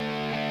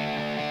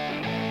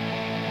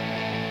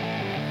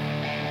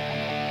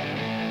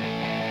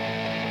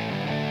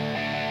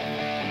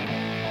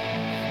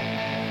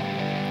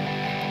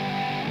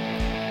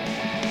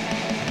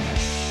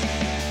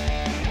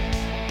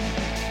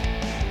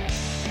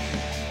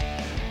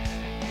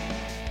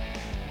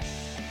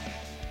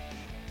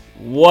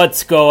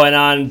What's going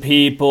on,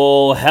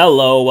 people?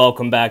 Hello,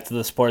 welcome back to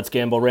the Sports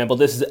Gamble Ramble.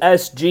 This is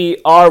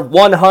SGR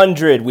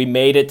 100. We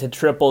made it to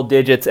triple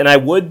digits, and I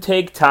would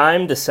take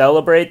time to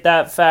celebrate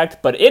that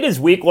fact, but it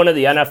is week one of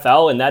the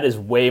NFL, and that is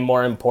way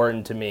more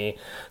important to me.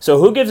 So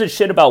who gives a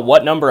shit about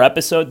what number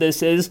episode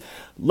this is?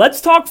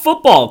 Let's talk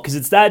football, because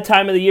it's that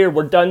time of the year.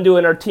 We're done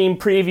doing our team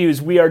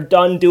previews. We are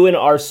done doing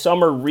our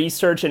summer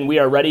research, and we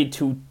are ready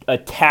to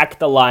attack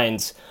the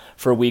lines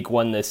for week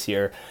one this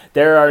year.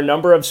 There are a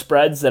number of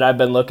spreads that I've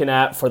been looking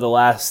at for the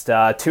last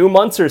 2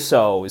 months or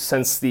so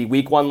since the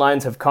week one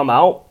lines have come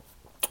out.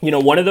 You know,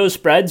 one of those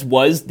spreads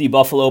was the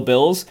Buffalo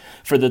Bills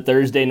for the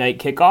Thursday night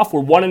kickoff.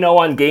 We're 1-0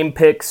 on game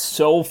picks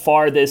so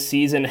far this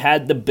season.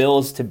 Had the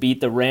Bills to beat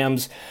the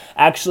Rams.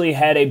 Actually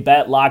had a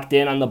bet locked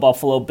in on the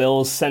Buffalo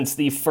Bills since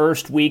the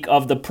first week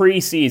of the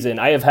preseason.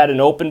 I have had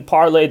an open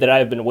parlay that I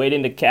have been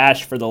waiting to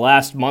cash for the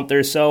last month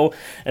or so,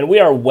 and we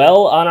are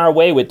well on our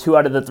way with 2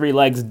 out of the 3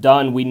 legs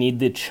done. We need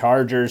the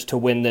Chargers to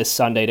win this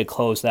Sunday to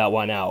close that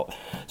one out.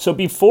 So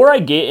before I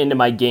get into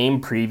my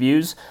game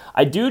previews,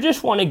 I do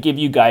just want to give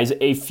you guys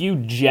a few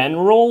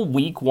general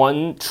week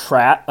one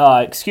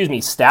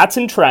stats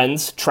and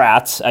trends,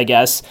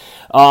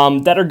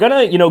 that are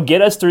going to,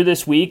 get us through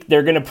this week.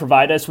 They're going to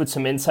provide us with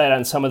some insight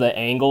on some of the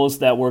angles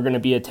that we're going to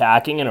be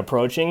attacking and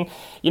approaching.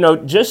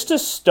 Just to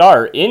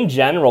start, in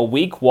general,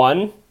 week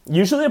one,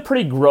 usually a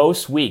pretty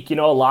gross week.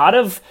 A lot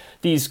of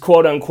these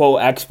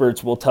quote-unquote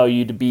experts will tell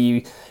you to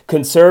be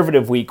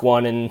conservative week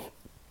one and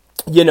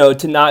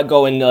to not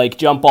go and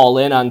jump all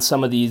in on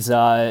some of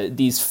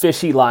these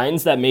fishy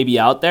lines that may be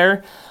out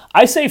there.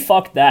 I say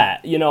fuck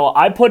that.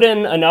 I put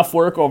in enough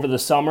work over the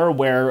summer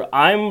where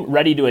I'm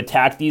ready to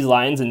attack these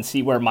lines and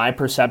see where my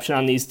perception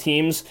on these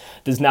teams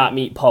does not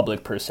meet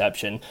public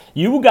perception.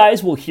 You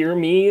guys will hear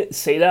me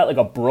say that like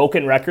a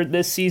broken record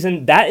this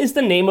season. That is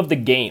the name of the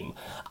game.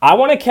 I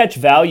want to catch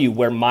value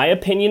where my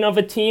opinion of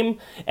a team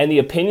and the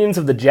opinions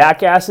of the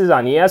jackasses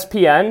on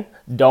ESPN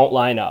don't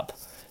line up.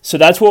 So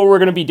that's what we're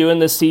going to be doing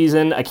this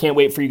season. I can't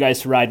wait for you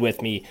guys to ride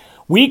with me.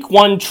 Week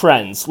one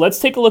trends. Let's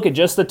take a look at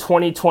just the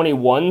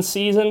 2021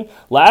 season.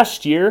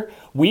 Last year,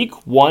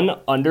 week one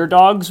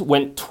underdogs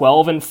went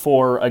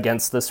 12-4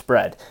 against the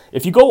spread.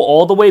 If you go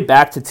all the way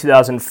back to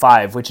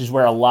 2005, which is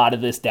where a lot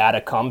of this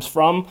data comes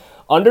from,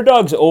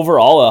 underdogs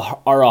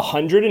overall are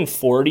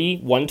 140,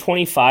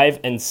 125,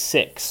 and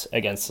 6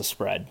 against the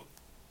spread.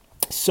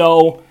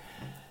 So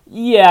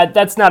yeah,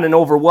 that's not an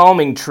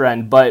overwhelming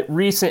trend, but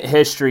recent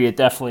history, it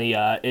definitely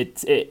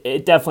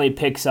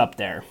picks up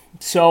there.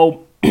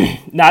 So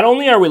not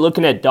only are we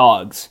looking at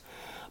dogs,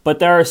 but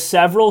there are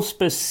several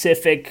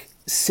specific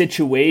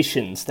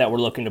situations that we're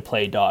looking to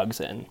play dogs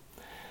in.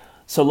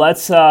 So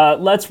let's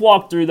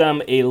walk through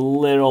them a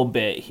little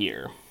bit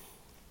here.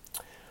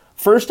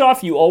 First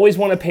off, you always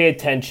want to pay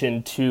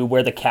attention to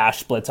where the cash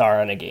splits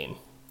are in a game.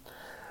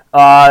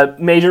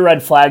 Major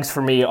red flags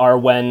for me are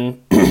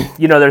when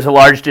there's a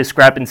large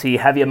discrepancy,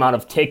 heavy amount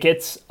of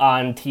tickets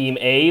on team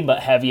A, but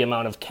heavy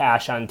amount of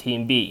cash on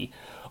team B.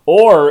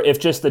 Or if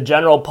just the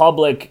general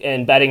public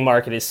and betting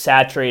market is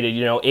saturated,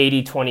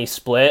 80-20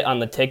 split on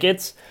the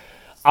tickets,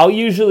 I'll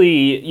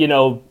usually,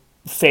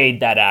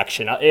 fade that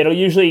action. It'll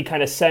usually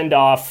kind of send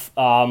off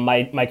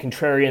my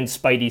contrarian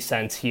spidey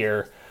sense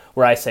here,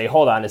 where I say,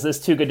 hold on, is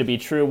this too good to be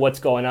true? What's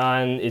going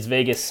on? Is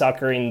Vegas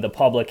suckering the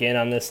public in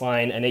on this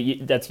line?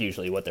 And that's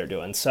usually what they're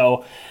doing.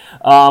 So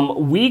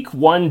week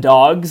one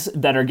dogs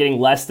that are getting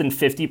less than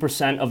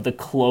 50% of the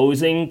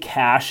closing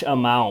cash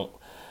amount,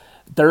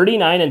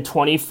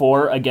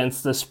 39-24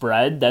 against the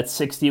spread, that's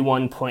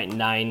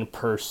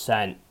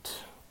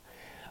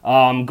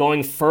 61.9%.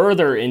 Going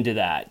further into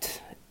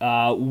that,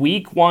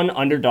 week one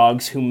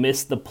underdogs who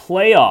missed the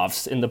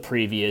playoffs in the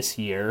previous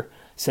year,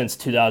 since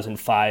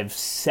 2005,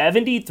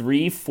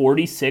 73,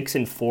 46,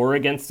 and 4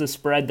 against the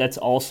spread. That's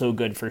also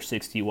good for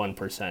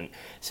 61%,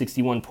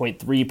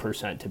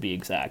 61.3% to be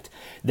exact.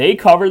 They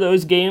cover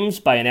those games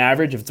by an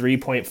average of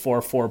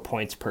 3.44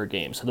 points per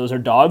game. So those are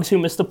dogs who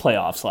missed the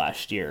playoffs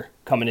last year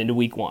coming into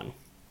week one.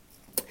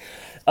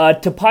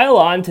 To pile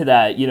on to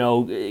that,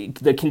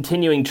 the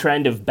continuing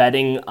trend of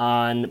betting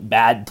on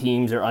bad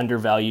teams or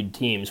undervalued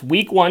teams.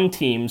 Week one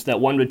teams that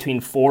won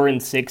between 4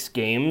 and 6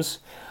 games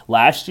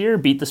last year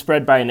beat the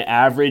spread by an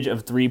average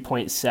of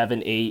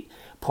 3.78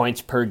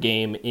 points per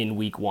game in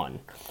week one.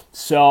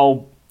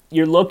 So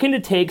you're looking to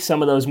take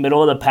some of those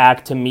middle of the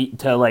pack to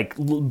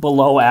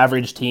below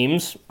average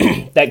teams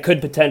that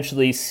could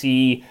potentially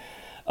see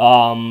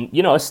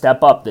a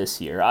step up this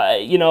year.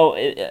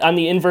 On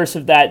the inverse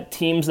of that,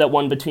 teams that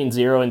won between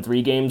 0 and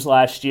 3 games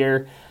last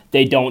year,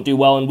 they don't do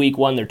well in week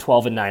one. They're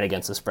 12-9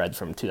 against the spread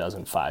from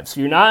 2005.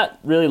 So you're not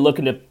really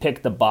looking to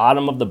pick the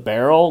bottom of the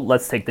barrel.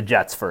 Let's take the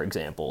Jets, for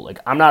example.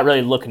 I'm not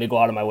really looking to go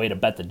out of my way to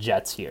bet the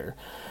Jets here.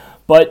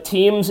 But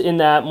teams in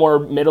that more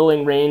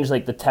middling range,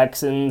 like the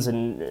Texans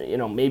and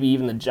maybe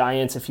even the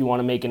Giants, if you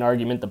want to make an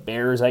argument, the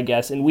Bears, I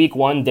guess, in week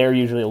one, they're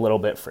usually a little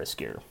bit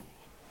friskier.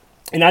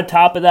 And on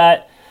top of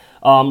that,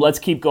 Let's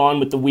keep going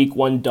with the week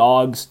 1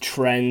 dogs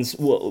trends.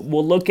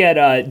 We'll look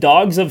at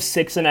dogs of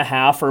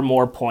 6.5 or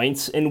more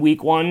points in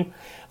week 1.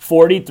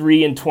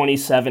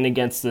 43-27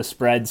 against the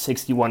spread,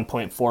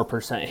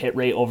 61.4% hit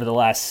rate over the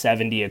last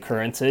 70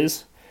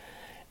 occurrences.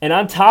 And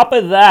on top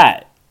of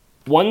that,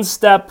 one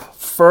step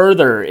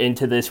further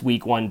into this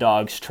week 1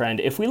 dogs trend,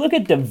 if we look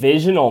at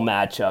divisional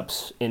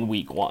matchups in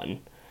week 1,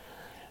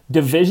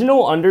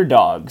 divisional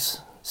underdogs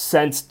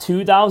since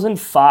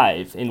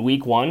 2005 in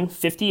week 1,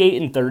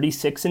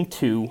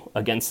 58-36-2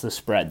 against the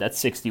spread.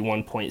 That's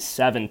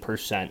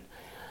 61.7%.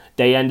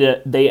 They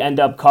end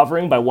up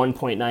covering by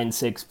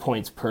 1.96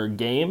 points per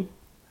game.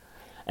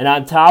 And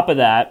on top of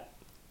that,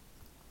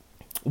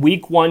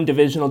 week 1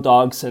 divisional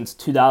dogs since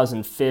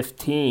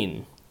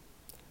 2015,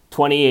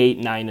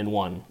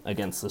 28-9-1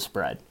 against the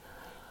spread.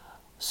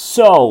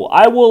 So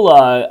I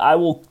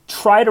will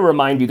try to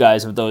remind you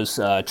guys of those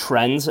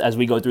trends as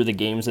we go through the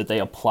games that they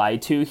apply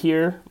to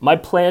here. My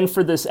plan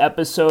for this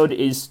episode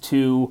is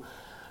to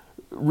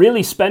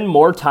really spend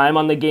more time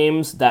on the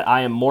games that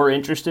I am more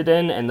interested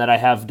in and that I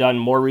have done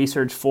more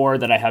research for,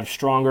 that I have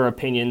stronger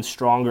opinions,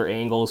 stronger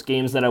angles,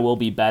 games that I will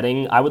be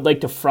betting. I would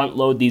like to front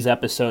load these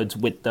episodes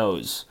with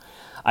those.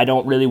 I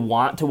don't really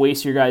want to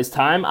waste your guys'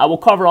 time. I will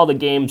cover all the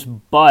games,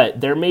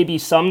 but there may be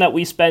some that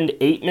we spend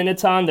 8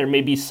 minutes on. There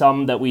may be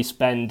some that we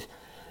spend,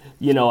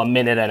 a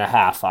minute and a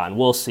half on.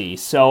 We'll see.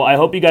 So I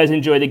hope you guys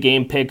enjoy the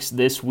game picks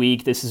this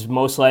week. This is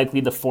most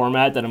likely the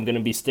format that I'm going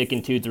to be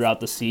sticking to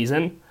throughout the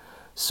season.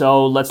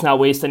 So let's not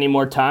waste any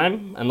more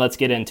time, and let's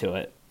get into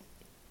it.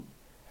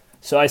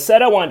 So I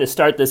said I wanted to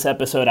start this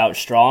episode out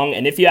strong,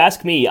 and if you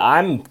ask me,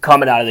 I'm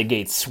coming out of the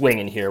gate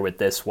swinging here with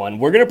this one.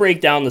 We're going to break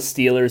down the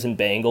Steelers and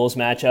Bengals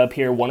matchup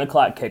here, 1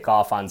 o'clock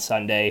kickoff on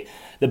Sunday.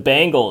 The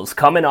Bengals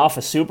coming off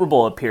a Super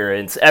Bowl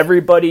appearance.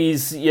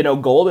 Everybody's,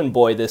 golden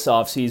boy this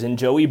offseason,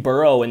 Joey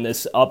Burrow and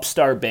this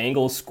upstart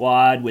Bengals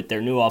squad with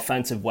their new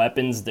offensive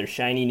weapons, their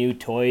shiny new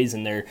toys,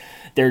 and their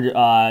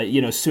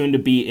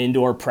soon-to-be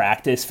indoor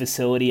practice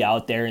facility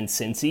out there in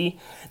Cincy.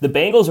 The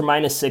Bengals are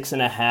minus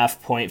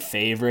 6.5 point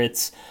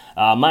favorites.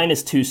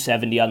 Minus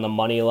 270 on the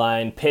money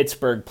line.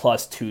 Pittsburgh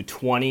plus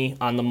 220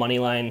 on the money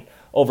line.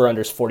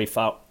 Over-unders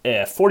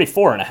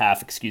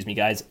 44.5, excuse me,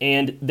 guys.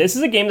 And this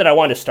is a game that I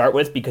wanted to start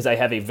with because I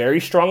have a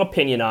very strong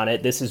opinion on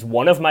it. This is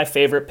one of my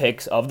favorite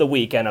picks of the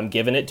weekend. I'm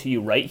giving it to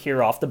you right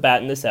here off the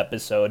bat in this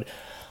episode.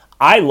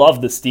 I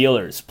love the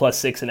Steelers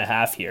plus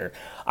 6.5 here.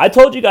 I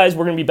told you guys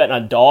we're going to be betting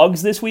on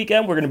dogs this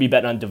weekend. We're going to be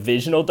betting on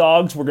divisional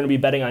dogs. We're going to be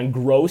betting on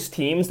gross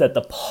teams that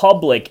the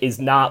public is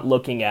not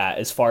looking at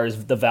as far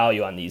as the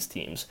value on these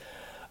teams.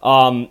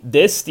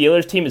 This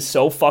Steelers team is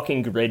so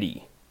fucking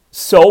gritty.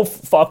 So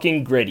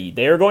fucking gritty.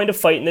 They are going to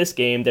fight in this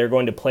game. They're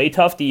going to play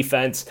tough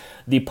defense.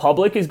 The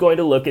public is going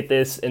to look at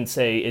this and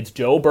say it's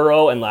Joe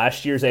Burrow and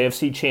last year's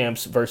AFC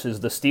champs versus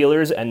the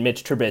Steelers and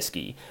Mitch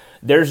Trubisky.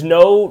 There's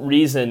no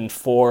reason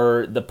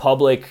for the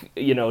public,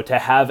 to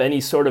have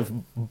any sort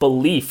of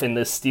belief in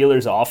this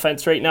Steelers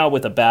offense right now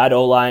with a bad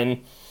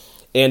O-line.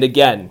 And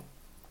again,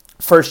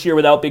 first year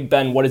without Big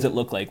Ben, what does it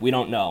look like? We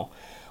don't know.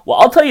 Well,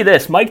 I'll tell you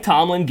this, Mike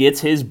Tomlin gets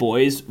his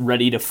boys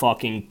ready to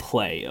fucking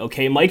play,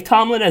 okay? Mike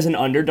Tomlin as an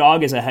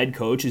underdog, as a head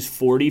coach, is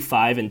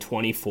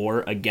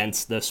 45-24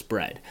 against the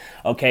spread,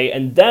 okay?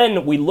 And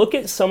then we look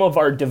at some of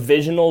our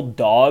divisional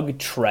dog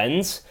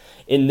trends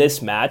in this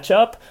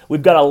matchup.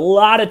 We've got a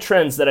lot of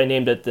trends that I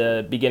named at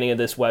the beginning of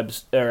this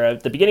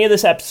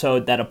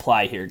episode that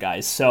apply here,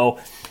 guys. So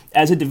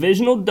as a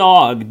divisional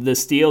dog, the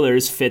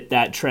Steelers fit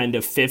that trend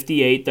of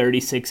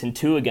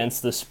 58-36-2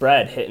 against the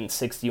spread, hitting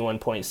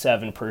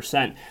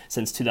 61.7%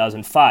 since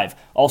 2005.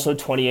 Also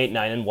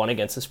 28-9-1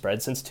 against the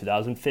spread since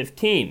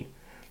 2015.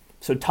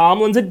 So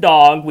Tomlin's a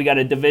dog. We got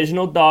a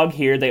divisional dog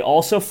here. They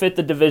also fit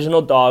the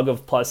divisional dog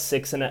of plus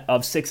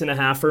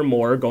 6.5 or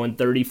more, going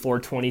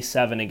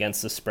 34-27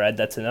 against the spread.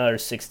 That's another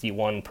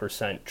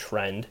 61%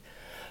 trend.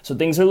 So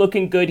things are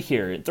looking good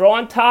here. Throw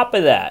on top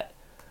of that,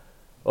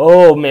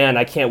 oh man,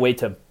 I can't wait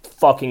to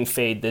fucking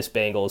fade this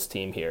Bengals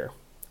team here.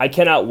 I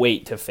cannot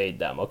wait to fade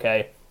them,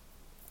 okay?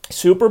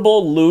 Super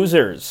Bowl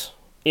losers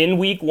in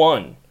week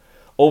 1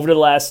 over the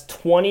last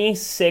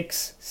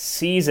 26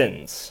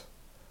 seasons.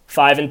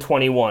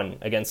 5-21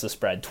 against the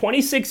spread.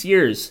 26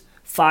 years,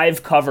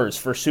 5 covers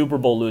for Super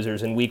Bowl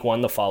losers in week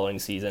 1 the following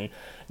season.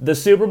 The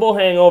Super Bowl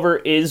hangover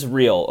is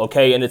real,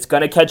 okay, and it's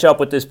going to catch up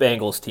with this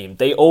Bengals team.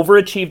 They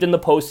overachieved in the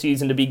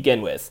postseason to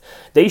begin with.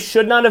 They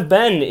should not have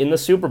been in the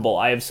Super Bowl.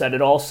 I have said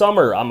it all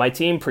summer on my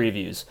team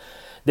previews.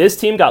 This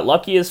team got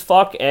lucky as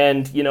fuck,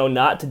 and,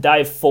 not to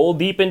dive full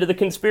deep into the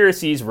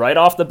conspiracies right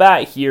off the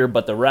bat here,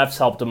 but the refs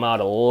helped them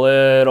out a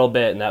little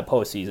bit in that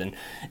postseason.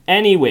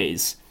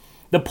 Anyways,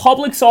 The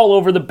public's all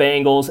over the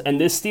Bengals, and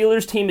this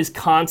Steelers team is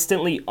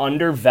constantly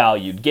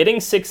undervalued. Getting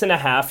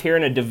 6.5 here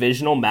in a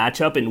divisional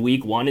matchup in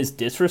week 1 is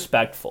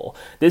disrespectful.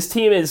 This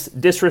team is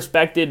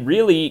disrespected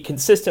really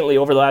consistently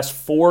over the last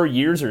 4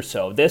 years or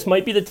so. This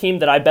might be the team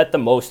that I bet the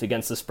most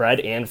against the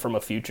spread and from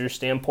a future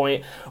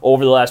standpoint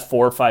over the last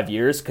 4 or 5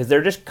 years because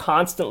they're just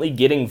constantly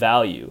getting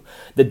value.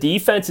 The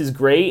defense is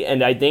great,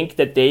 and I think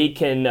that they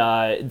can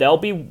they'll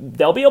be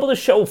able to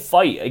show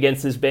fight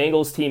against this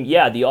Bengals team.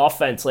 Yeah, the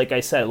offense, like I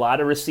said, a lot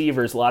of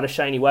receivers, a lot of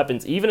shiny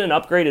weapons, even an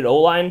upgraded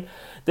O-line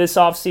this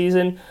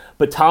offseason.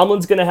 But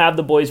Tomlin's going to have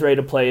the boys ready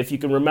to play. If you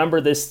can remember,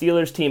 this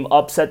Steelers team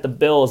upset the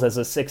Bills as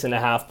a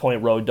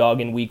 6.5-point road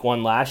dog in week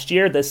 1 last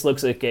year. This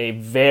looks like a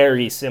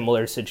very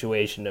similar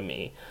situation to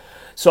me.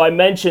 So I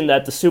mentioned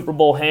that the Super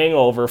Bowl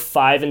hangover,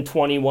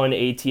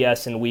 5-21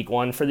 ATS in week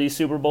 1 for these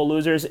Super Bowl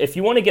losers. If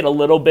you want to get a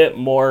little bit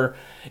more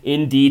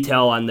in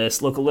detail on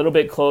this, look a little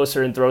bit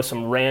closer and throw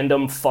some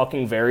random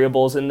fucking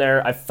variables in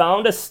there. I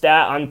found a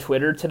stat on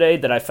Twitter today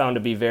that I found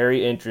to be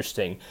very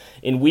interesting.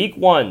 In week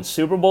 1,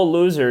 Super Bowl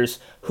losers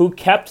who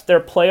kept their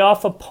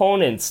playoff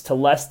opponents to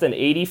less than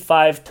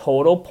 85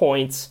 total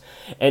points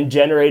and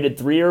generated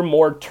 3 or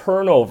more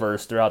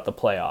turnovers throughout the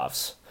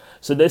playoffs.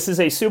 So this is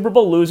a Super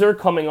Bowl loser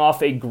coming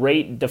off a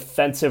great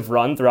defensive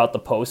run throughout the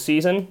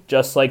postseason,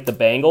 just like the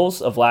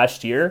Bengals of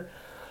last year.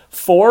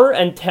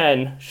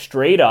 4-10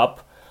 straight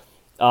up,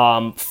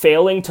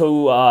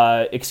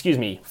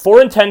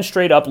 4-10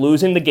 straight up,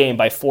 losing the game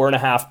by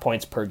 4.5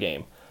 points per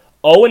game.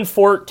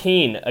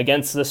 0-14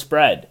 against the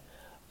spread,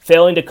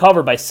 failing to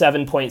cover by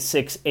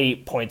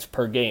 7.68 points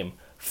per game.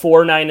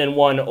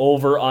 4-9-1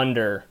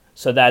 over/under,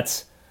 so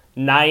that's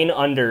 9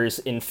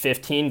 unders in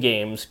 15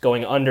 games,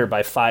 going under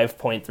by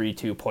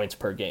 5.32 points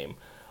per game.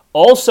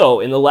 Also,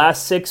 in the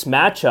last 6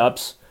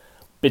 matchups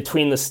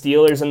between the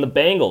Steelers and the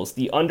Bengals,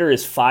 the under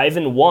is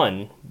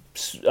 5-1,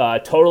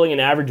 totaling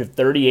an average of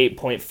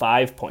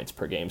 38.5 points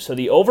per game. So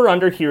the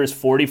over-under here is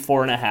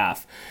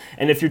 44.5.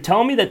 And if you're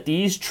telling me that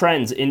these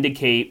trends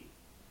indicate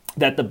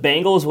that the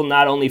Bengals will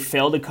not only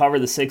fail to cover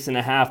the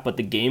 6.5, but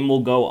the game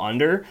will go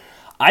under,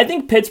 I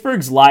think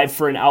Pittsburgh's live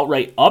for an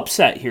outright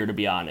upset here, to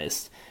be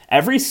honest.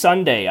 Every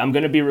Sunday, I'm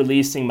going to be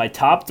releasing my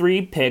top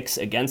 3 picks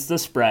against the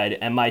spread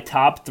and my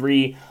top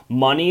 3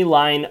 money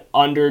line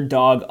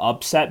underdog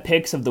upset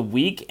picks of the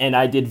week, and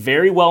I did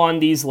very well on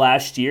these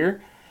last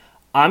year.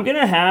 I'm going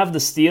to have the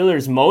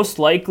Steelers most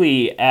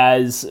likely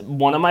as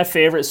one of my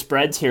favorite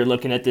spreads here,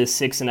 looking at this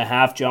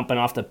 6.5 jumping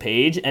off the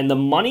page, and the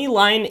money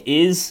line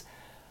it's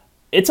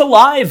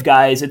alive,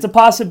 guys. It's a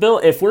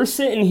possibility. If we're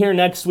sitting here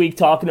next week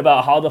talking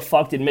about how the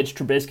fuck did Mitch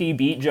Trubisky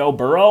beat Joe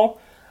Burrow,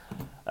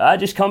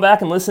 just come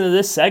back and listen to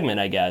this segment,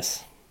 I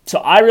guess. So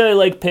I really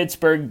like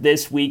Pittsburgh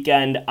this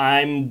weekend.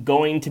 I'm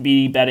going to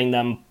be betting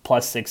them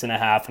plus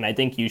 6.5, and I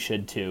think you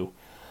should too.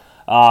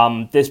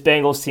 This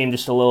Bengals team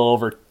just a little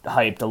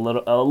overhyped, a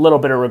little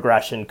bit of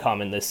regression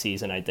coming this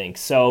season, I think.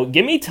 So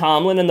give me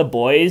Tomlin and the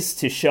boys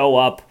to show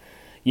up,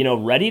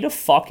 ready to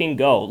fucking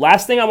go.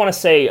 Last thing I want to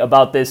say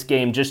about this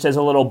game, just as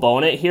a little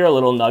bonus here, a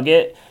little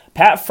nugget.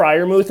 Pat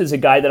Freiermuth is a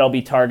guy that I'll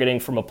be targeting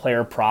from a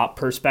player prop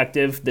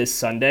perspective this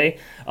Sunday.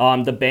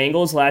 The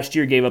Bengals last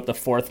year gave up the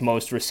 4th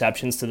most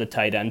receptions to the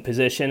tight end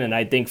position, and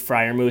I think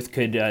Freiermuth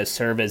could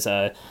serve as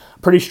a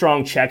pretty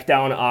strong check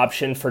down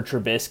option for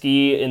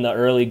Trubisky in the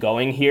early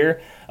going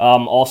here.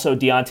 Also,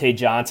 Deontay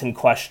Johnson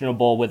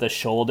questionable with a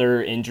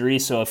shoulder injury,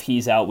 so if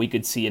he's out, we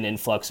could see an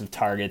influx of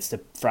targets to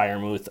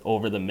Freiermuth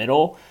over the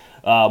middle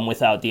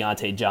without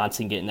Deontay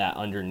Johnson getting that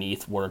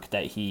underneath work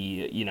that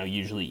he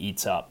usually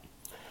eats up.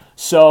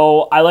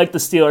 So I like the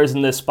Steelers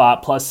in this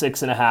spot, plus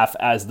 6.5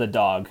 as the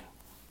dog.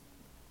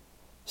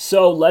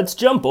 So let's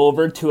jump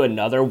over to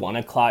another 1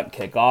 o'clock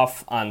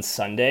kickoff on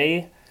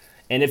Sunday.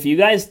 And if you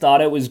guys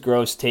thought it was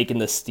gross taking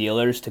the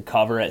Steelers to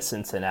cover at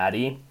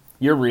Cincinnati,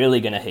 you're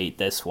really going to hate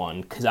this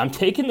one because I'm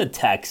taking the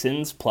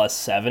Texans plus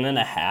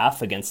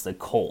 7.5 against the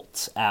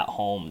Colts at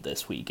home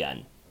this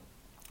weekend.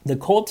 The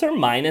Colts are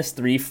minus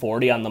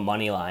 340 on the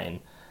money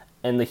line,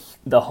 and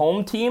the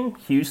home team,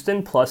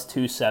 Houston, plus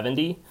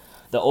 270.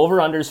 The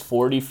over-under is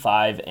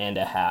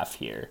 45.5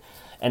 here.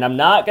 And I'm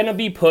not going to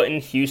be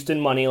putting Houston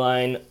money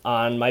line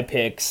on my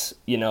picks.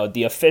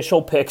 The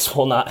official picks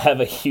will not have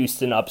a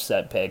Houston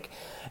upset pick.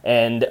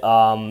 And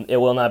it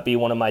will not be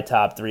one of my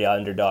top 3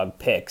 underdog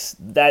picks.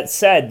 That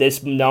said,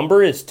 this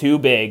number is too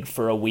big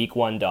for a week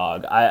 1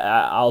 dog.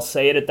 I'll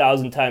say it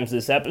 1,000 times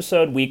this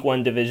episode. Week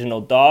 1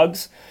 divisional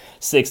dogs,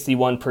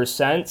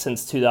 61%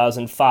 since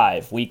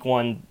 2005. Week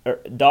 1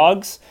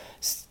 dogs,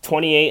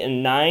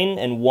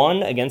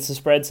 28-9-1 against the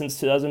spread since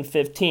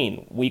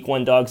 2015. Week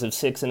 1 dogs of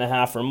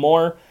 6.5 or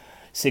more,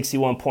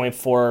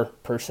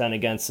 61.4%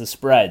 against the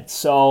spread.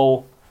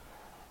 So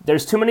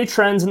there's too many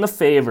trends in the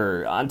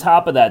favor. On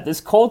top of that,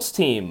 this Colts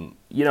team,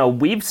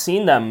 we've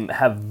seen them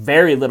have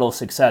very little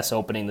success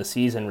opening the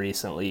season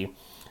recently.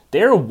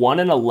 They're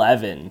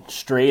 1-11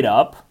 straight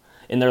up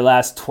in their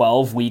last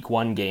 12 week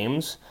 1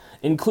 games,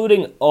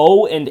 including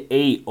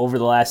 0-8 over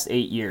the last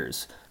 8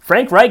 years.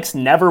 Frank Reich's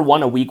never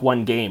won a week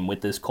 1 game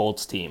with this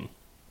Colts team,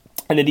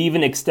 and it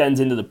even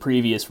extends into the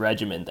previous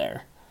regimen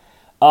there.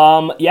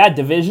 Yeah,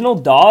 divisional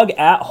dog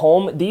at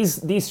home. These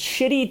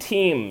shitty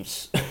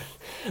teams,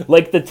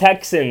 like the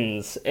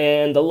Texans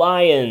and the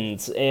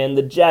Lions and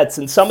the Jets,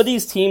 and some of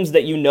these teams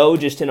that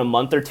just in a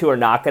month or two are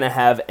not going to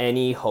have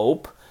any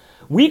hope.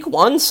 Week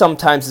 1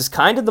 sometimes is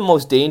kind of the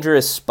most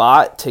dangerous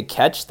spot to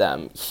catch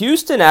them.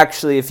 Houston,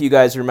 actually, if you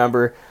guys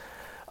remember,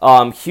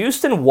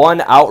 Houston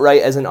won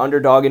outright as an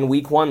underdog in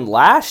Week 1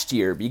 last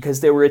year because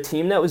they were a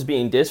team that was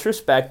being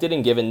disrespected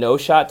and given no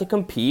shot to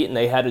compete, and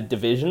they had a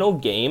divisional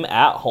game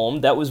at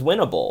home that was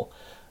winnable.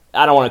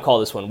 I don't want to call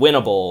this one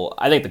winnable.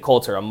 I think the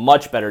Colts are a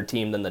much better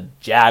team than the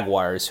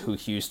Jaguars, who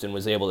Houston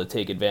was able to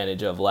take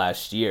advantage of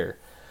last year.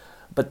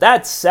 But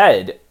that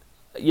said,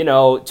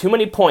 too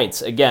many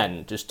points.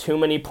 Again, just too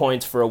many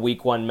points for a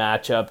Week 1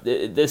 matchup.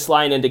 This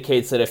line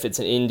indicates that if it's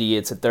an Indy,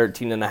 it's a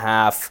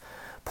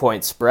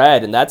 13.5-point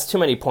spread, and that's too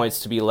many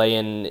points to be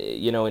laying,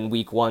 in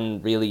Week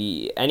 1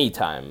 really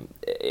anytime.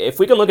 If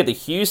we can look at the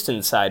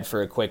Houston side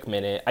for a quick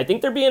minute, I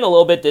think they're being a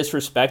little bit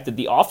disrespected.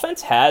 The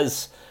offense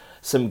has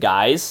some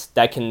guys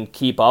that can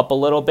keep up a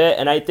little bit,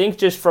 and I think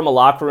just from a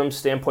locker room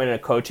standpoint and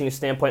a coaching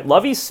standpoint,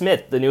 Lovie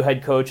Smith, the new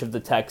head coach of the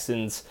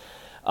Texans,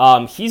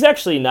 he's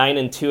actually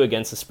 9-2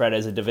 against the spread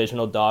as a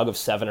divisional dog of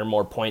 7 or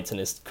more points in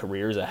his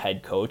career as a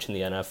head coach in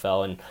the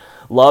NFL. And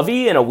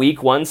Lovey, in a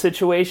Week 1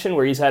 situation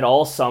where he's had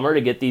all summer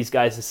to get these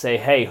guys to say,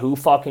 hey, who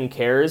fucking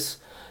cares?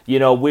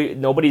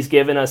 Nobody's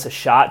given us a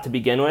shot to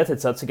begin with.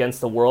 It's us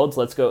against the world.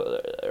 Let's go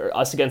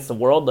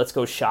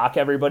shock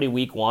everybody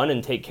Week 1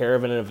 and take care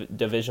of a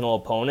divisional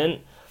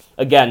opponent.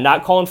 Again,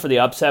 not calling for the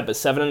upset, but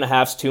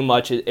 7.5 is too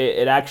much.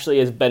 It actually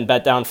has been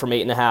bet down from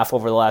 8.5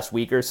 over the last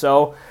week or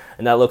so,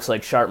 and that looks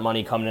like sharp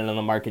money coming in on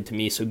the market to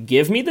me. So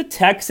give me the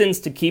Texans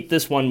to keep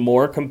this one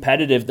more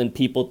competitive than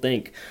people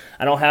think.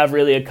 I don't have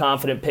really a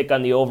confident pick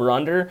on the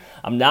over-under.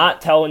 I'm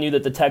not telling you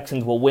that the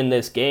Texans will win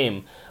this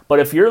game. But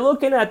if you're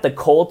looking at the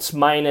Colts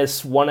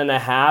minus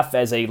 1.5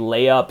 as a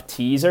layup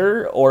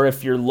teaser, or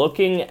if you're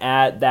looking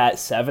at that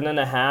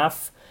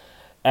 7.5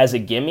 as a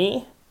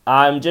gimme,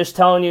 I'm just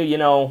telling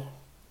you,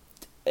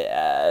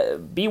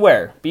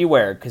 beware,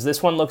 because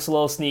this one looks a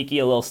little sneaky,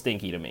 a little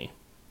stinky to me.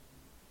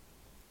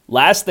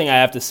 Last thing I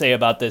have to say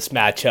about this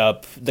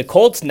matchup, the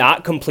Colts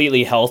not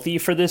completely healthy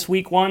for this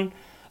Week 1.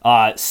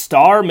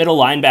 Star middle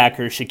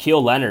linebacker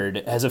Shaquille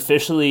Leonard has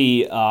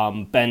officially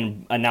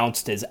been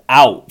announced as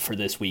out for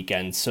this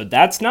weekend, so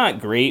that's not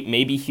great.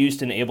 Maybe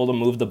Houston able to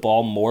move the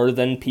ball more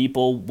than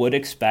people would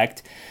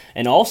expect.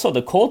 And also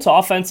the Colts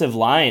offensive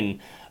line,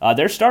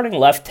 their starting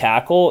left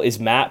tackle is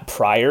Matt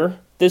Pryor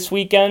this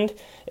weekend.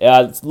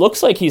 It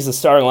looks like he's the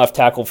starting left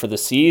tackle for the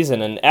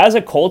season. And as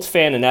a Colts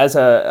fan and as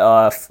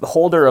a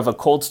holder of a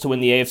Colts to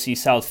win the AFC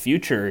South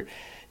future,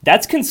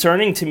 that's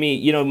concerning to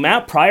me.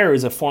 Matt Pryor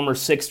is a former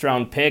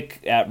 6th-round pick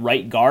at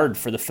right guard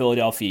for the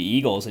Philadelphia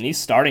Eagles, and he's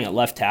starting at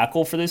left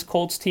tackle for this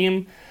Colts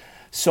team.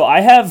 So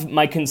I have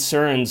my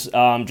concerns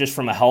just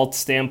from a health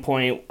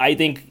standpoint. I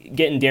think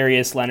getting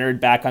Darius Leonard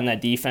back on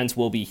that defense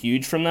will be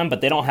huge from them, but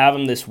they don't have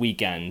him this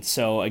weekend.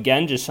 So,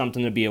 again, just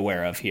something to be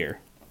aware of here.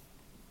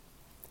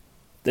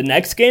 The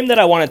next game that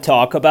I want to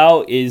talk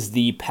about is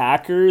the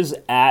Packers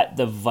at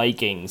the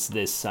Vikings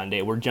this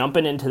Sunday. We're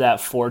jumping into that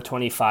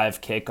 4:25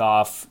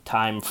 kickoff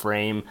time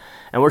frame,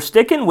 and we're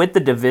sticking with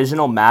the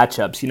divisional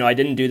matchups. I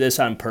didn't do this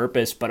on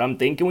purpose, but I'm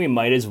thinking we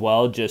might as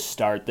well just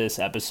start this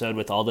episode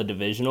with all the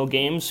divisional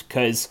games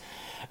because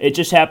it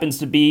just happens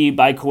to be,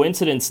 by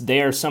coincidence,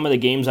 they are some of the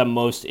games I'm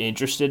most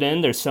interested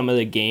in. There's some of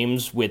the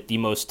games with the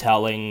most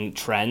telling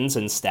trends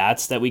and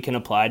stats that we can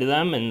apply to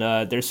them,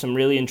 and there's some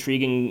really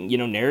intriguing,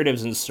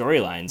 narratives and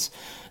storylines.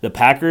 The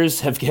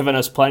Packers have given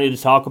us plenty to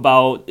talk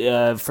about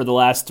for the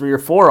last 3 or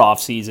 4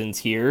 off seasons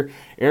here.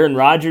 Aaron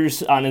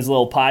Rodgers on his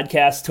little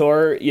podcast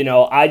tour,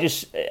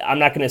 I'm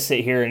not going to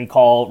sit here and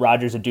call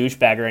Rodgers a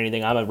douchebag or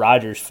anything. I'm a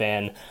Rodgers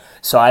fan.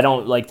 So I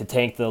don't like to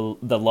take the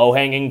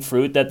low-hanging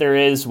fruit that there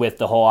is with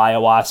the whole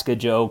ayahuasca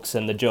jokes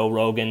and the Joe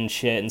Rogan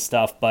shit and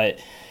stuff, but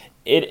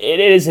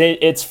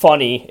it's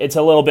funny. It's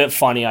a little bit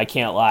funny, I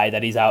can't lie,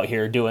 that he's out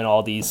here doing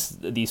all these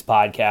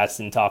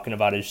podcasts and talking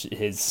about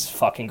his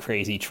fucking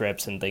crazy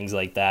trips and things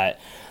like that.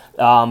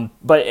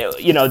 But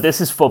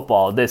this is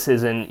football. This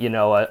isn't,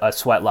 a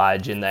sweat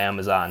lodge in the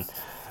Amazon.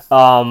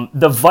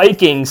 The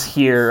Vikings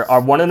here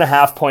are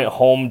 1.5-point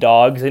home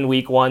dogs in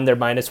Week 1. They're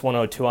minus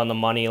 102 on the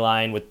money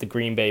line with the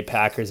Green Bay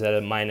Packers at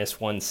a minus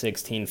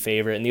 116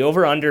 favorite. And the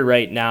over-under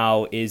right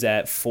now is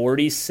at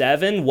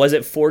 47. Was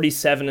it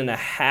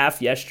 47.5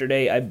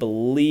 yesterday? I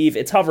believe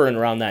it's hovering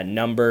around that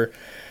number.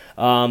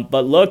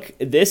 But look,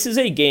 this is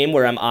a game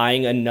where I'm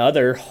eyeing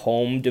another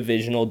home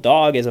divisional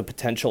dog as a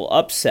potential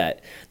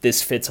upset.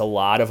 This fits a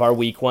lot of our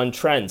Week 1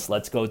 trends.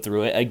 Let's go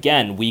through it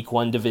again. Week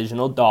 1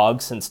 divisional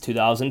dog since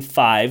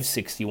 2005,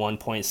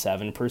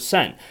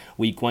 61.7%.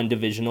 Week 1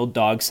 divisional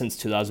dog since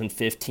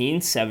 2015,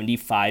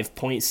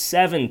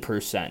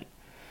 75.7%.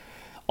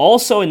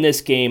 Also in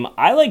this game,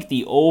 I like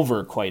the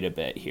over quite a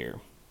bit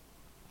here.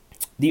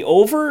 The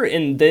over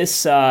in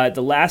this, the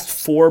last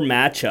 4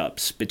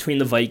 matchups between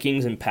the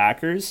Vikings and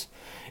Packers,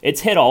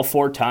 it's hit all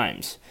 4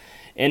 times.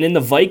 And in the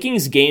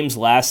Vikings games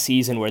last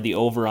season where the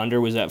over-under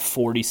was at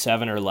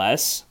 47 or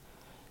less,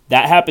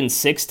 that happened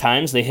 6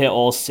 times. They hit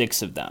all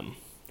 6 of them.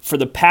 For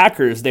the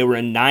Packers, they were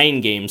in 9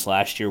 games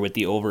last year with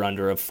the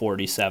over-under of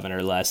 47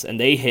 or less, and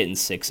they hit in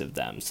 6 of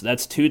them. So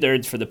that's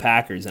 2/3 for the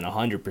Packers and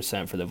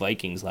 100% for the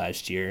Vikings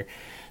last year.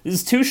 This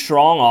is 2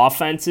 strong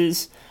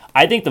offenses.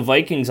 I think the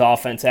Vikings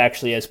offense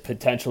actually has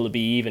potential to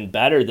be even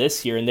better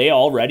this year, and they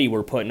already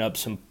were putting up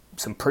some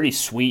pretty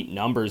sweet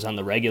numbers on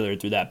the regular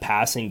through that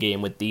passing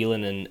game with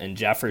Thielen and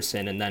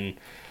Jefferson, and then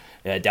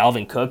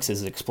Dalvin Cook's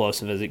as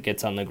explosive as it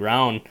gets on the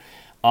ground.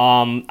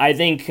 I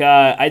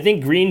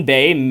think Green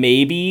Bay,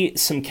 maybe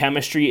some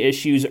chemistry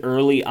issues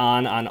early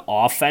on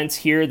offense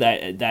here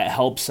that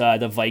helps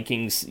the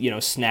Vikings,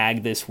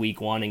 snag this week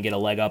 1 and get a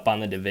leg up on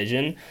the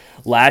division.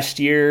 Last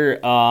year,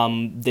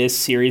 this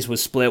series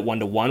was split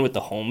 1-1 with the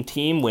home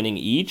team winning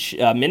each.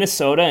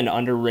 Minnesota, an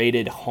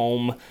underrated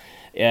home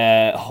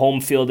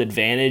field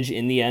advantage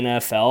in the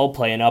NFL,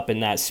 playing up in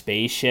that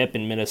spaceship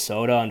in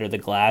Minnesota under the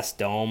glass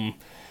dome.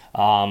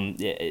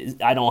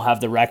 I don't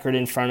have the record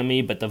in front of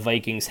me, but the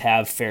Vikings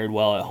have fared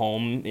well at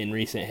home in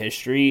recent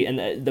history.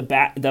 And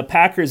the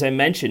Packers, I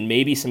mentioned,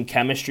 maybe some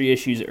chemistry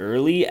issues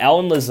early.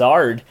 Allen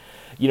Lazard,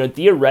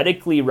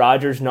 theoretically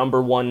Rodgers'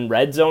 number 1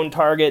 red zone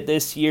target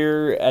this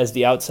year as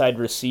the outside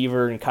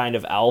receiver and kind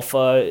of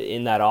alpha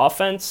in that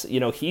offense.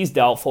 He's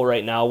doubtful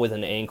right now with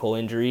an ankle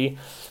injury.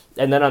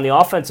 And then on the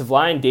offensive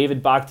line,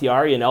 David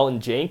Bakhtiari and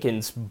Elton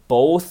Jenkins,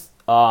 both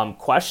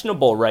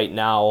questionable right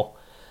now.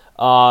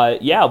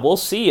 We'll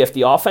see if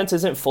the offense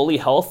isn't fully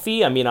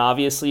healthy. I mean,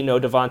 obviously, no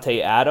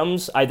Devontae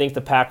Adams. I think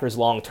the Packers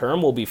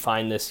long-term will be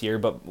fine this year.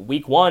 But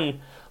week 1,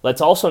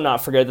 let's also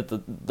not forget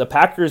that the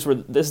Packers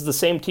this is the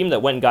same team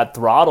that went and got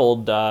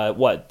throttled,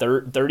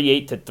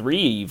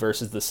 38-3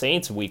 versus the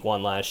Saints in week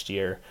 1 last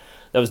year.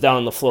 That was down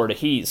in the Florida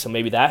Heat, so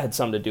maybe that had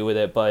something to do with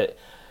it. But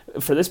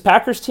for this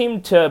Packers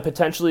team to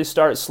potentially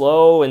start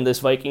slow and this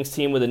Vikings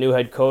team with a new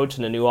head coach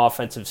and a new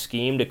offensive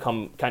scheme to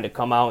come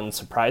out and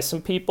surprise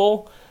some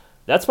people,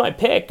 that's my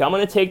pick. I'm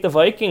going to take the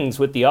Vikings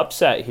with the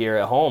upset here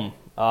at home.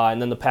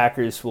 And then the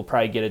Packers will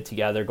probably get it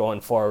together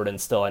going forward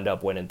and still end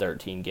up winning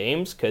 13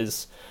 games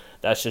because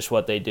that's just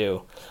what they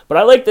do. But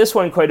I like this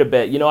one quite a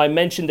bit. I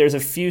mentioned there's a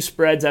few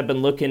spreads I've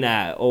been looking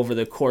at over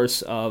the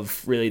course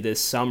of really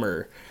this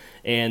summer.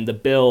 And the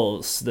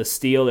Bills, the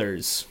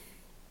Steelers.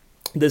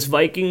 This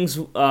Vikings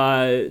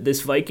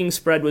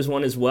spread was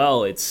one as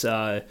well. It's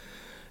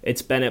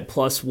been at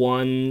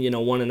 +1,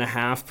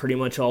 1.5 pretty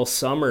much all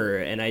summer,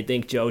 and I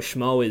think Joe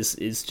Schmo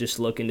is just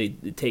looking to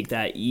take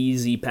that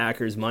easy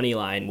Packers money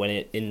line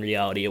when in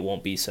reality it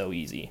won't be so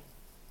easy.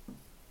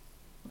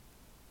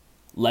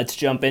 Let's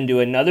jump into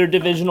another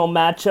divisional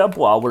matchup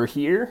while we're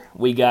here.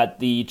 We got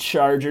the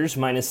Chargers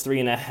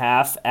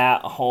 -3.5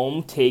 at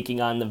home taking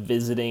on the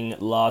visiting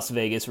Las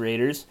Vegas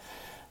Raiders.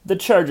 The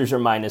Chargers are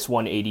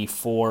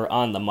 -184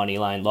 on the money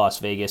line. Las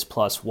Vegas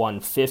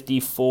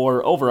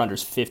 +154.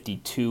 Over-under's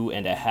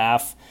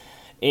 52.5.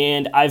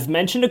 And I've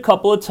mentioned a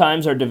couple of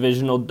times our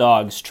divisional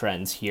dogs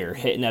trends here,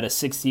 hitting at a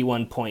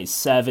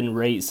 61.7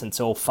 rate since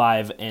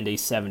 2005 and a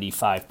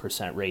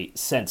 75% rate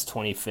since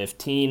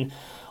 2015.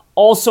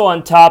 Also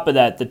on top of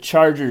that, the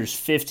Chargers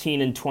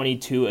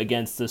 15-22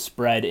 against the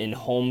spread in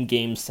home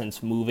games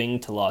since moving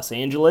to Los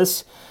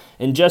Angeles.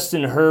 And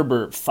Justin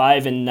Herbert,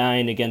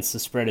 5-9 against the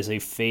spread as a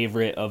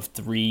favorite of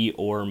 3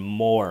 or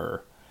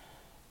more.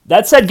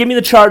 That said, give me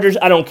the Chargers.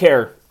 I don't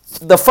care.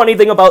 The funny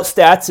thing about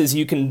stats is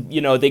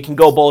they can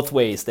go both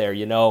ways there,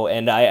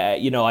 and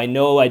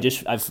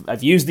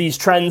I've used these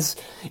trends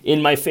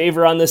in my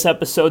favor on this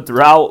episode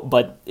throughout,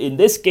 but in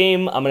this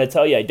game, I'm going to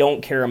tell you, I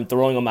don't care. I'm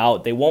throwing them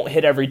out. They won't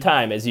hit every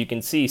time. As you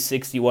can see,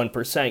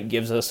 61%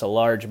 gives us a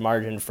large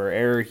margin for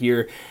error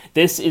here.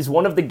 This is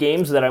one of the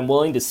games that I'm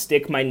willing to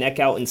stick my neck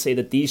out and say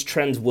that these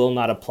trends will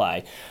not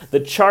apply.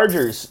 The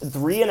Chargers,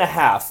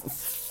 3.5.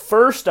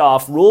 First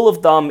off, rule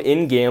of thumb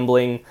in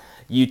gambling,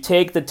 you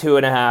take the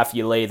 2.5,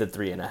 you lay the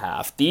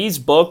 3.5. These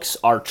books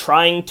are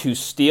trying to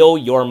steal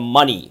your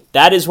money.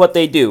 That is what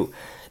they do.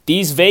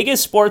 These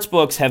Vegas sports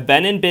books have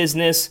been in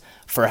business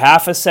for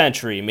half a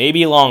century,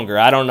 maybe longer.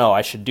 I don't know.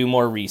 I should do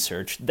more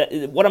research.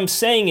 What I'm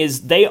saying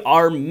is they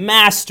are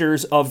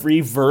masters of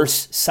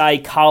reverse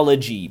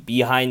psychology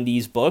behind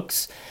these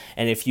books.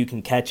 And if you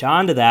can catch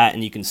on to that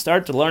and you can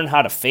start to learn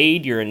how to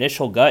fade your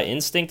initial gut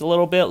instinct a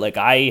little bit, like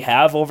I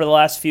have over the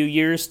last few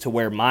years, to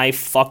where my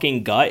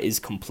fucking gut is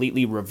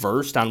completely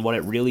reversed on what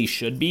it really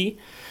should be,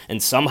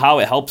 and somehow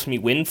it helps me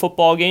win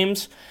football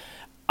games,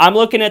 I'm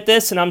looking at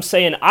this and I'm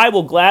saying I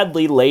will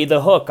gladly lay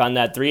the hook on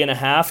that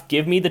 3.5.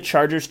 Give me the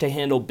Chargers to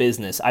handle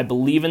business. I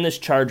believe in this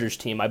Chargers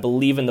team. I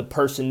believe in the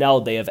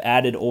personnel they have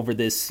added over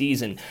this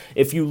season.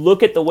 If you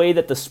look at the way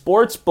that the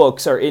sports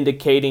books are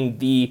indicating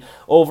the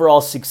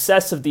overall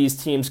success of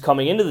these teams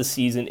coming into the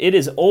season, it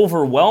is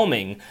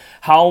overwhelming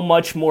how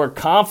much more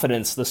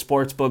confidence the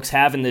sports books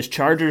have in this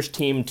Chargers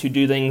team to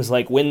do things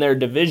like win their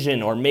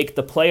division or make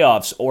the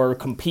playoffs or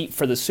compete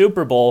for the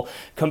Super Bowl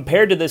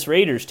compared to this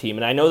Raiders team.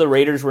 And I know the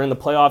Raiders were in the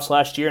playoffs playoffs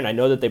last year, and I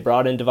know that they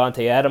brought in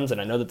Devontae Adams,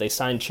 and I know that they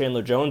signed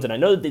Chandler Jones, and I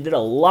know that they did a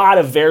lot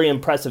of very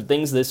impressive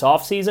things this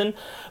offseason,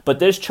 but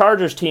this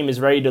Chargers team is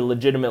ready to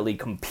legitimately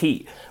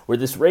compete, where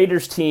this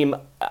Raiders team,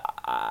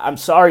 I'm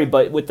sorry,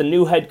 but with the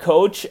new head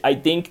coach, I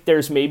think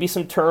there's maybe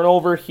some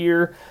turnover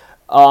here.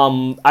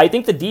 I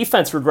think the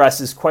defense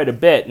regresses quite a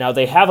bit. Now,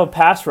 they have a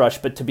pass rush,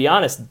 but to be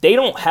honest, they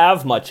don't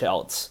have much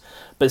else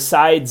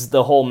besides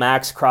the whole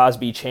Max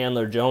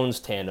Crosby-Chandler Jones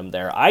tandem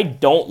there. I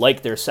don't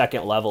like their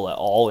second level at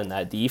all in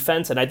that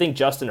defense, and I think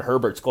Justin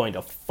Herbert's going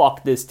to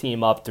fuck this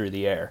team up through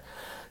the air.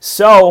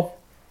 So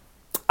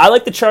I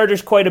like the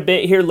Chargers quite a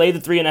bit here, lay the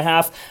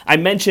 3.5. I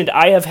mentioned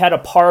I have had a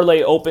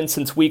parlay open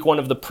since week 1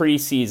 of the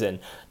preseason.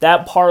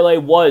 That parlay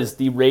was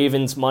the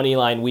Ravens money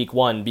line week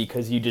 1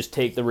 because you just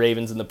take the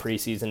Ravens in the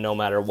preseason no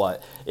matter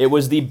what. It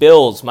was the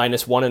Bills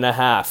minus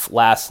 1.5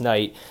 last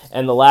night,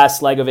 and the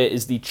last leg of it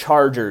is the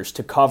Chargers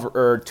to cover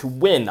or to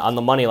win on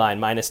the money line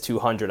minus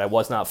 200. I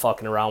was not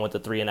fucking around with the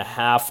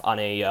 3.5 on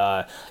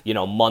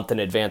a month in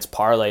advance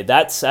parlay.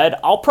 That said,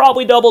 I'll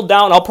probably double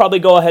down. I'll probably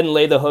go ahead and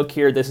lay the hook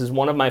here. This is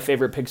one of my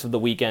favorite picks of the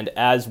weekend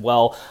as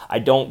well. I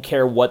don't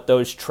care what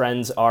those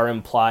trends are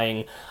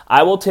implying.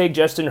 I will take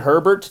Justin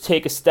Herbert to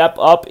take a step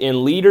up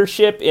in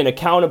leadership, in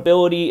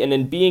accountability, and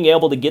in being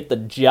able to get the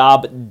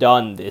job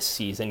done this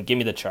season. Give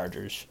me the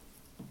Chargers.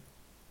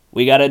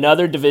 We got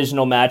another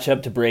divisional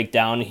matchup to break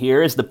down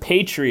here as the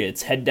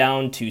Patriots head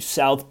down to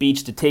South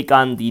Beach to take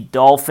on the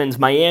Dolphins.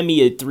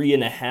 Miami, a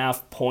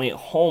 3.5-point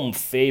home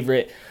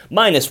favorite,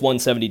 minus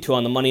 172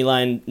 on the money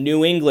line.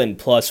 New England,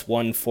 plus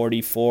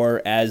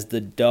 144 as the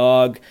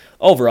dog,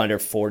 over under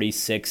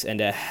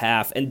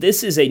 46.5. And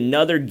this is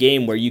another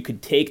game where you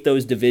could take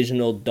those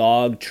divisional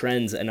dog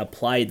trends and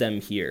apply them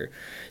here.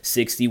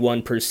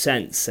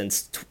 61%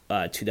 since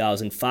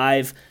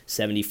 2005,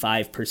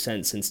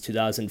 75% since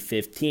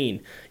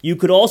 2015. You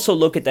could also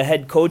look at the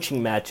head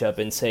coaching matchup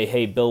and say,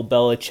 hey, Bill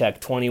Belichick,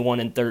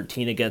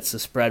 21-13 against the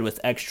spread with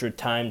extra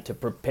time to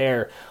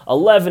prepare.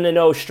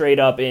 11-0 straight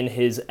up in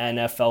his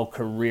NFL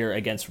career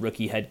against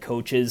rookie head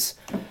coaches.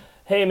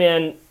 Hey,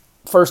 man,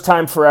 first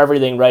time for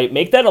everything, right?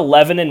 Make that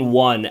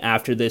 11-1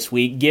 after this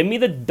week. Give me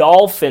the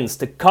Dolphins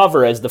to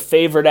cover as the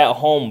favorite at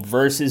home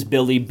versus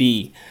Billy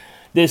B.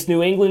 This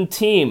New England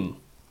team,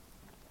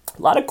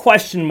 a lot of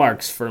question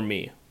marks for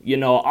me.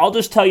 I'll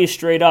just tell you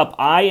straight up,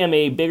 I am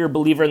a bigger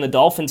believer in the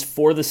Dolphins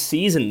for the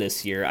season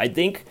this year. I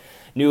think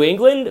New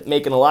England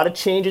making a lot of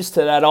changes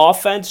to that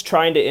offense,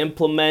 trying to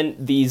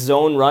implement the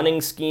zone running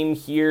scheme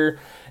here.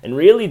 And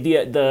really,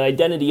 the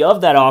identity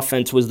of that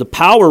offense was the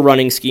power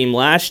running scheme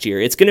last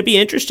year. It's going to be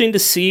interesting to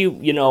see,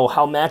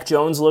 how Mac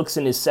Jones looks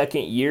in his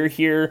second year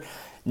here.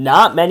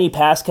 Not many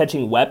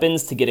pass-catching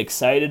weapons to get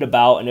excited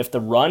about, and if the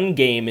run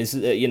game is,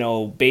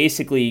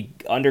 basically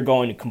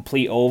undergoing a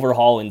complete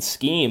overhaul in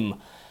scheme,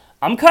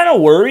 I'm kind of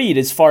worried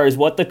as far as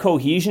what the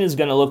cohesion is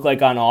going to look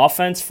like on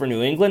offense for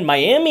New England.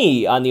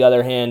 Miami, on the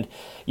other hand,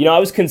 I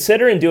was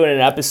considering doing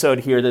an episode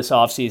here this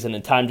offseason,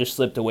 and time just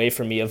slipped away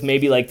from me, of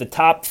maybe like the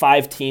top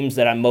 5 teams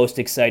that I'm most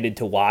excited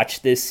to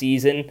watch this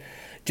season,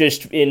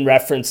 just in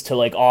reference to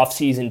like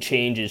off-season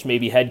changes,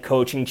 maybe head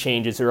coaching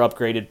changes or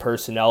upgraded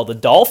personnel. The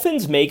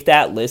Dolphins make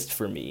that list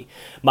for me.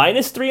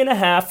 Minus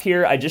 3.5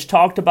 here. I just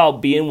talked about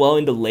being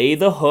willing to lay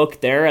the hook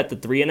there at the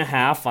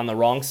 3.5 on the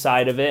wrong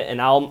side of it, and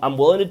I'm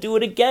willing to do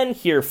it again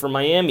here for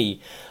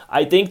Miami.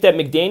 I think that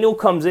McDaniel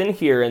comes in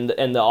here and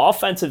the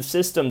offensive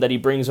system that he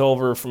brings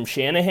over from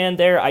Shanahan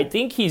there, I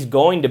think he's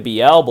going to be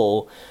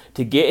able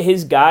to get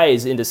his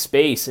guys into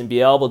space and be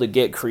able to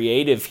get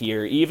creative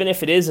here, even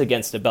if it is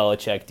against a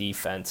Belichick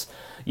defense.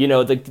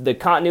 The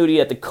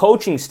continuity at the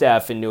coaching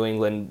staff in New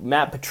England,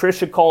 Matt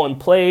Patricia calling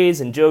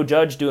plays and Joe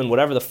Judge doing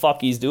whatever the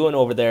fuck he's doing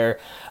over there,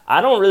 I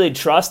don't really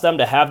trust them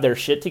to have their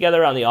shit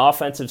together on the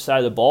offensive side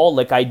of the ball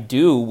like I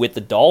do with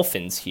the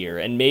Dolphins here.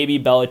 And maybe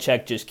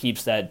Belichick just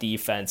keeps that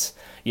defense,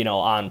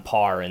 on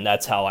par, and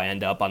that's how I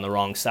end up on the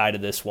wrong side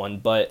of this one.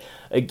 But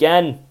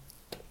again,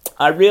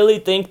 I really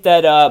think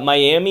that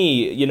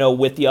Miami,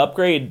 with the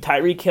upgrade,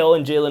 Tyreek Hill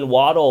and Jalen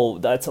Waddle,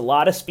 that's a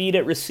lot of speed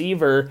at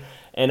receiver.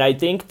 And I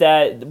think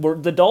that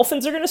the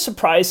Dolphins are going to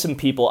surprise some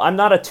people. I'm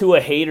not a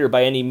Tua hater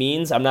by any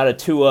means. I'm not a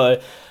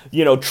Tua,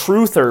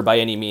 truther by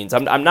any means.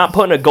 I'm not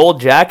putting a gold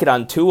jacket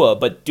on Tua,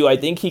 but do I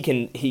think he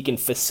can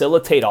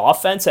facilitate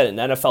offense at an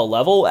NFL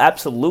level?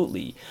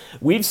 Absolutely.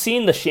 We've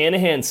seen the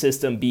Shanahan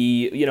system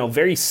be,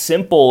 very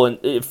simple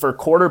for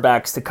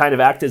quarterbacks to kind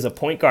of act as a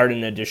point guard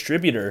and a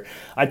distributor.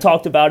 I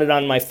talked about it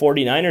on my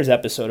 49ers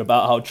episode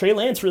about how Trey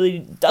Lance really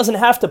doesn't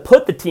have to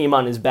put the team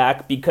on his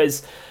back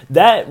because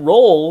that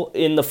role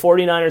in the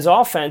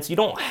 49ers offense, you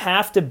don't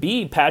have to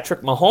be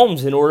Patrick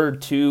Mahomes in order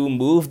to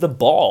move the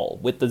ball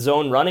with the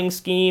zone running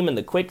scheme and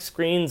the quick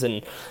screens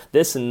and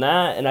this and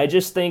that. And I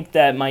just think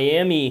that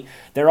Miami,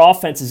 their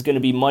offense is going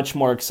to be much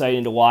more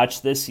exciting to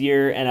watch this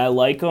year. And I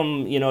like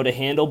them, to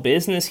handle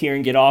business here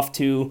and get off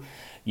to,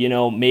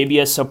 maybe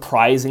a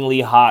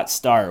surprisingly hot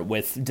start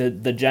with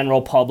the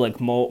general public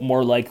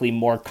more likely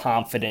more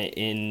confident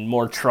in,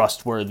 more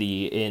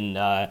trustworthy in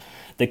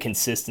the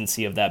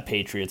consistency of that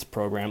Patriots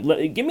program.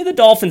 Give me the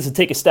Dolphins to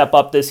take a step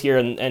up this year,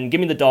 and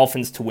give me the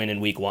Dolphins to win in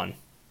week 1.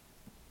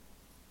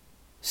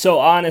 So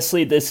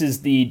honestly, this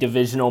is the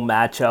divisional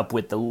matchup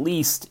with the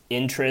least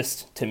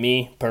interest to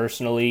me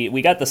personally.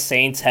 We got the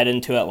Saints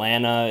heading to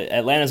Atlanta.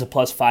 Atlanta's a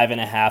plus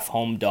 5.5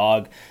 home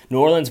dog. New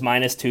Orleans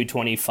minus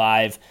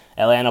 225.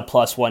 Atlanta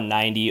plus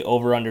 190.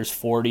 Over-unders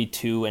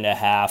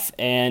 42.5.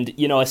 And,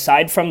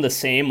 aside from the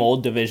same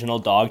old divisional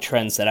dog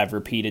trends that I've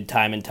repeated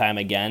time and time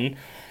again,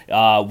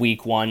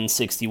 week 1,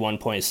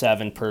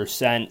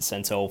 61.7%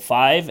 since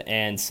 '05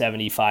 and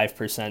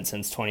 75%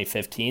 since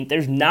 2015.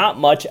 There's not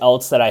much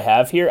else that I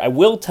have here. I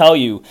will tell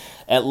you,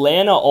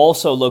 Atlanta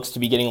also looks to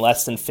be getting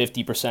less than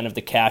 50% of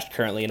the cash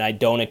currently, and I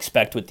don't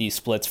expect with these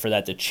splits for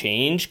that to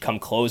change come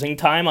closing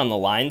time on the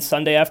line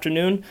Sunday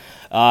afternoon.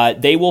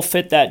 They will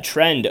fit that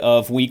trend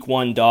of week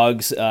 1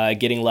 dogs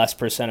getting less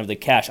percent of the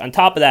cash. On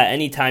top of that,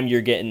 anytime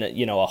you're getting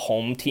a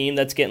home team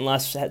that's getting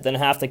less than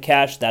half the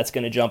cash, that's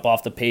going to jump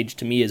off the page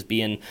to me as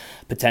being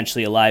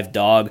potentially a live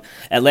dog.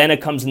 Atlanta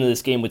comes into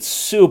this game with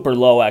super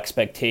low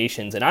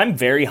expectations, and I'm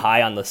very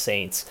high on the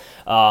Saints.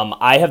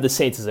 I have the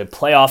Saints as a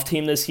playoff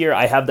team this year.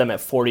 I have them at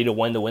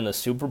 40-1 to win the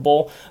Super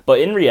Bowl, but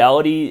in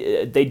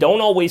reality, they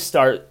don't always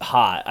start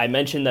hot. I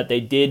mentioned that they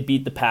did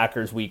beat the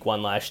Packers week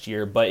 1 last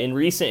year, but in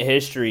recent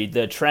history,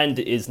 the trend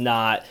is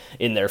not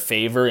in their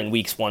favor in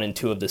weeks 1 and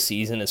 2 of the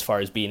season as far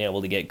as being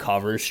able to get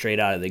covers straight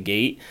out of the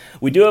gate.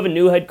 We do have a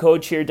new head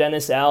coach here,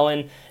 Dennis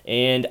Allen,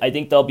 and I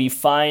think they'll be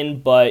fine,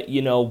 but,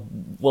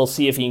 we'll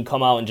see if he can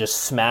come out and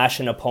just smash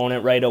an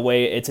opponent right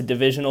away. It's a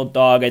divisional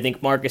dog. I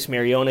think Marcus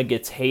Mariota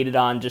gets hated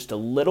on just a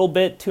little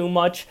bit too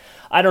much.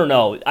 I don't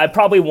know. I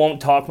probably won't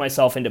talk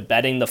myself into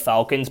betting the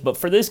Falcons, but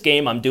for this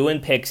game, I'm doing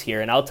picks here,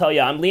 and I'll tell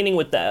you, I'm leaning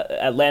with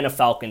the Atlanta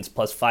Falcons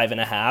plus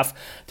 5.5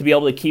 to be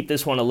able to keep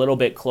this one a little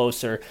bit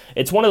closer.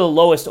 It's one of the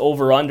lowest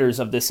over-unders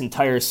of this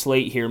entire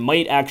slate here.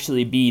 Might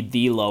actually be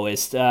the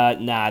lowest.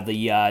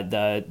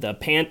 The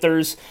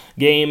Panthers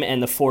game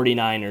and the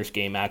 49ers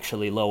game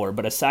actually lower,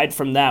 but aside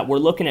from that, we're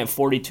looking at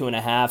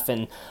 42.5,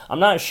 and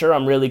I'm not sure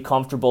I'm really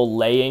comfortable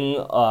laying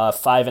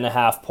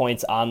 5.5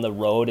 points on the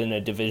road in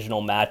a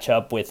divisional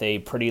matchup with a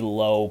pretty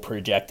low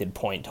projected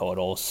point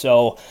total.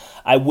 So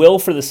I will,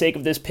 for the sake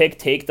of this pick,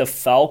 take the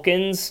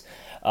Falcons,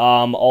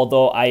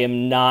 although I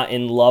am not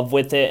in love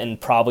with it and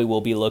probably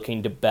will be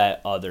looking to bet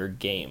other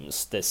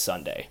games this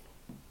Sunday.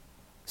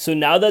 So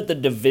now that the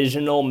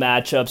divisional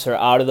matchups are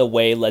out of the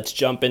way, let's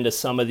jump into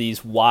some of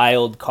these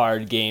wild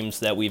card games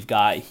that we've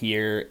got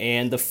here.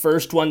 And the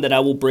first one that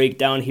I will break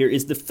down here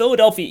is the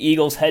Philadelphia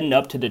Eagles heading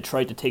up to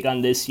Detroit to take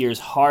on this year's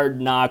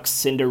Hard Knocks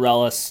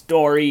Cinderella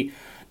story,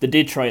 the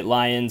Detroit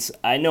Lions.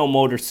 I know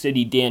Motor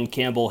City Dan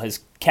Campbell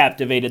has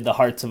captivated the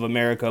hearts of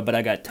America, but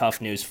I got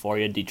tough news for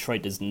you.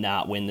 Detroit does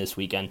not win this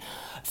weekend.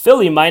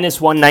 Philly minus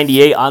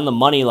 198 on the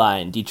money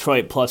line.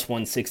 Detroit plus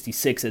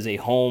 166 as a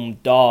home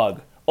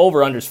dog.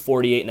 Over-unders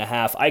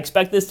 48.5. I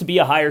expect this to be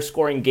a higher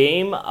scoring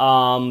game.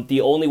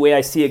 The only way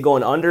I see it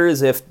going under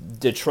is if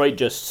Detroit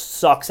just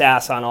sucks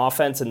ass on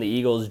offense and the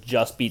Eagles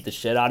just beat the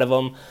shit out of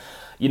them.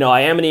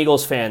 I am an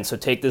Eagles fan, so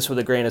take this with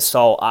a grain of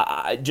salt.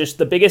 Just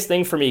the biggest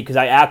thing for me, because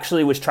I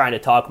actually was trying to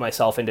talk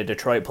myself into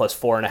Detroit plus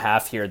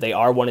 4.5 here. They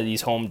are one of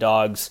these home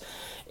dogs.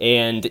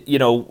 And,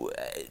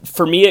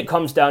 for me, it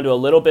comes down to a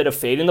little bit of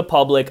fading the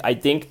public. I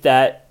think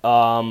that,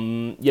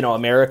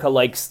 America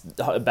likes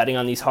betting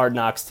on these Hard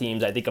Knocks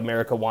teams. I think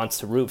America wants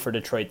to root for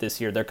Detroit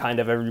this year. They're kind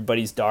of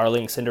everybody's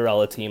darling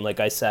Cinderella team, like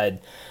I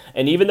said.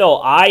 And even though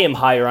I am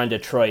higher on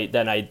Detroit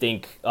than I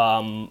think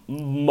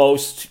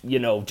most,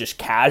 just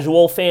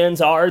casual fans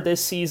are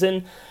this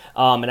season,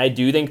 and I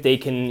do think they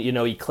can,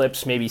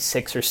 eclipse maybe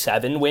 6 or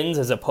 7 wins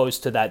as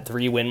opposed to that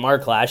 3-win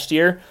mark last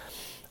year,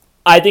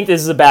 I think this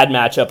is a bad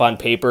matchup on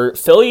paper.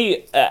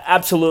 Philly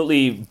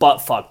absolutely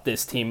butt-fucked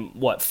this team,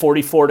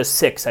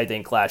 44-6, I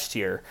think, last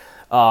year.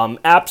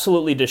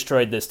 Absolutely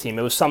destroyed this team.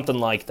 It was something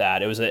like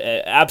that. It was an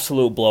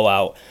absolute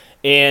blowout.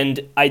 And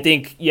I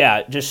think,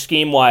 just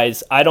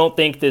scheme-wise, I don't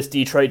think this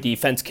Detroit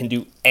defense can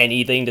do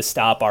anything to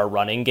stop our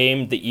running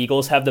game. The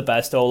Eagles have the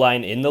best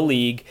O-line in the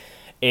league.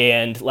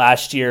 And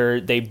last year,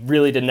 they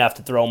really didn't have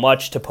to throw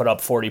much to put up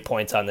 40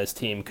 points on this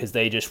team because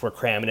they just were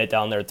cramming it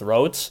down their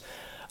throats.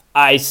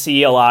 I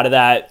see a lot of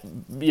that,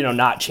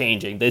 not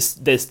changing.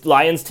 This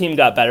Lions team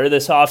got better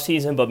this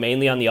offseason, but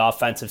mainly on the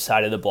offensive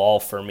side of the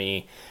ball for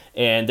me.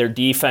 And their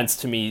defense,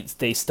 to me,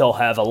 they still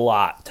have a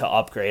lot to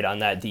upgrade on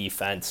that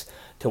defense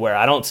to where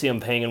I don't see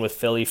them hanging with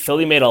Philly.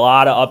 Philly made a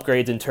lot of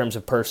upgrades in terms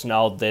of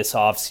personnel this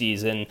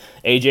offseason.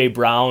 A.J.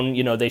 Brown,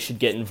 they should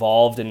get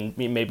involved and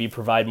maybe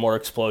provide more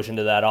explosion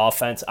to that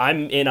offense.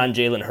 I'm in on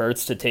Jalen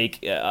Hurts to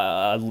take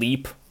a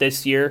leap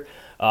this year.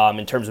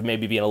 In terms of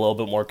maybe being a little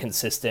bit more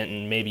consistent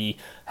and maybe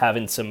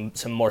having some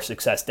more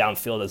success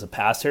downfield as a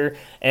passer.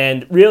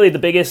 And really the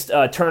biggest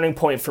turning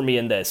point for me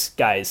in this,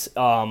 guys,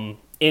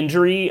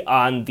 injury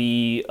on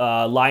the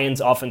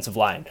Lions offensive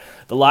line.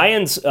 The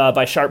Lions,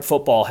 by Sharp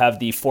Football, have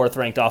the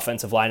 4th-ranked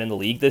offensive line in the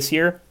league this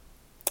year,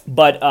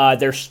 but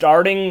they're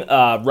starting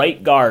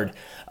right guard.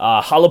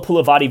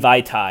 Halapulavati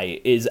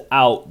Vaitai is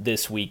out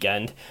this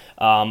weekend.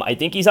 I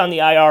think he's on the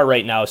IR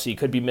right now, so he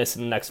could be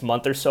missing the next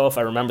month or so, if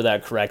I remember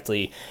that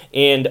correctly.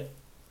 And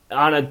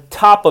on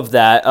top of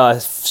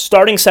that,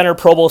 starting center,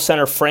 Pro Bowl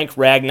center Frank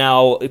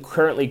Ragnow,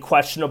 currently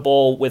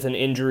questionable with an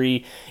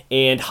injury,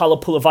 and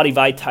Halapulavati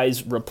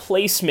Vaitai's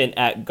replacement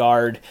at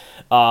guard,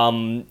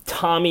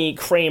 Tommy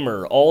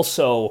Kramer,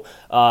 also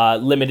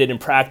limited in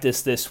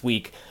practice this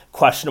week,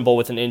 questionable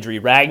with an injury.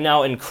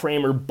 Ragnow and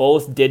Kramer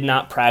both did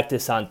not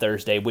practice on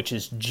Thursday, which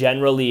is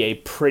generally a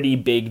pretty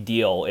big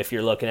deal if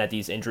you're looking at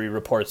these injury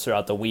reports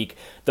throughout the week.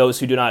 Those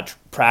who do not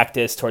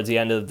practice towards the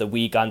end of the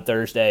week on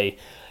Thursday,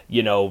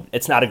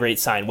 it's not a great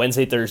sign.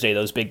 Wednesday, Thursday,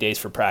 those big days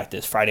for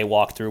practice. Friday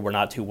walkthrough, we're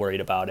not too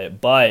worried about it.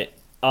 But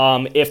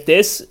if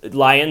this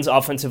Lions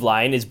offensive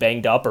line is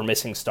banged up or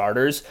missing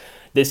starters,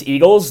 this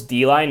Eagles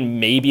D-line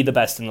may be the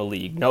best in the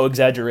league. No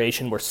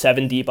exaggeration. We're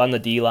 7 deep on the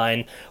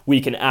D-line.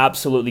 We can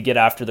absolutely get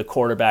after the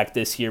quarterback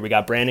this year. We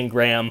got Brandon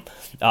Graham,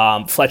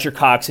 Fletcher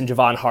Cox, and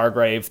Javon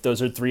Hargrave.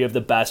 Those are 3 of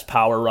the best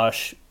power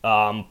rush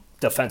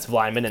defensive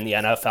linemen in the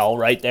NFL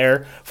right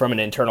there from an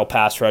internal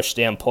pass rush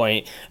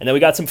standpoint. And then we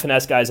got some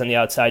finesse guys on the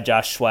outside,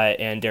 Josh Sweat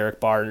and Derek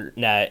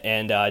Barnett.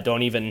 And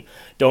don't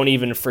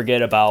even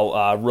forget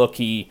about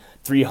rookie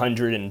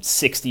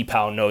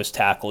 360-pound nose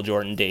tackle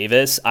Jordan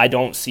Davis. I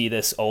don't see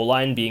this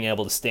O-line being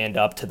able to stand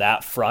up to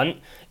that front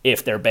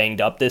if they're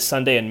banged up this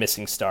Sunday and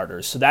missing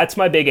starters. So that's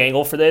my big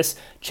angle for this.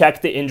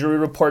 Check the injury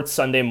reports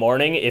Sunday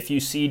morning. If you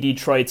see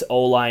Detroit's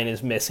O-line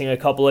is missing a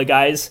couple of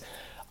guys,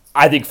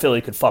 I think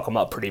Philly could fuck them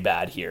up pretty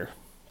bad here.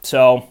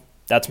 So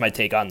that's my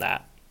take on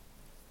that.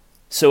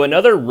 So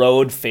another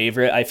road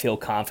favorite I feel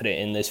confident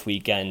in this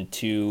weekend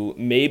to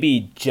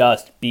maybe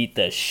just beat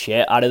the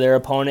shit out of their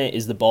opponent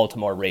is the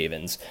Baltimore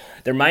Ravens.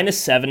 They're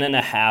minus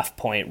 7.5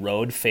 point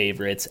road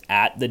favorites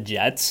at the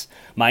Jets,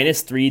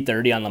 minus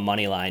 330 on the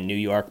money line, New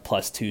York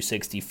plus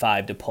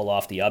 265 to pull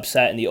off the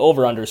upset, and the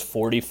over-under is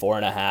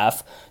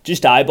 44.5.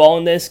 Just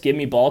eyeballing this, give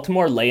me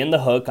Baltimore laying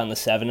the hook on the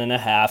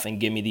 7.5 and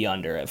give me the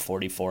under at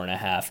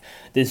 44.5.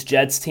 This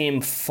Jets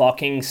team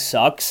fucking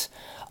sucks.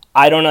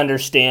 I don't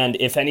understand.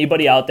 If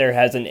anybody out there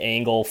has an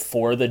angle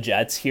for the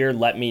Jets here,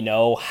 let me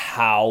know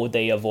how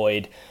they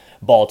avoid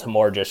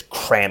Baltimore just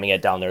cramming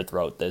it down their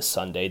throat this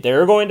Sunday.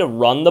 They're going to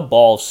run the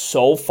ball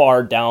so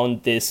far down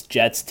this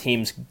Jets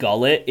team's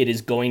gullet, it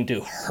is going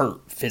to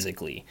hurt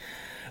physically.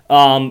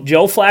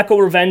 Joe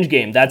Flacco revenge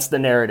game, that's the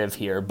narrative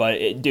here.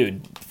 But,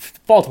 dude,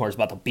 Baltimore's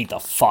about to beat the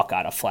fuck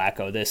out of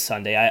Flacco this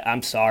Sunday.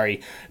 I'm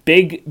sorry.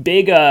 Big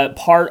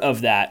part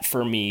of that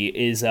for me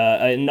is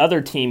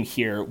another team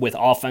here with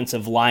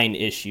offensive line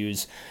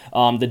issues.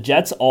 The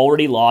Jets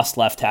already lost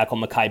left tackle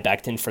Mekhi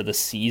Becton for the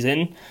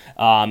season,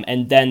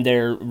 and then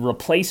their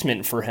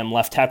replacement for him,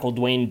 left tackle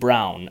Dwayne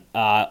Brown,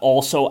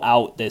 also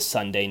out this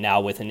Sunday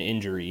now with an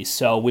injury.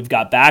 So we've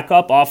got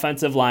backup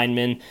offensive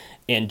linemen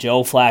and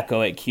Joe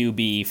Flacco at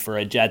QB for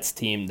a Jets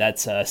team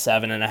that's a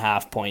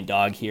 7.5 point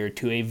dog here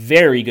to a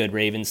very good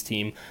Ravens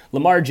team.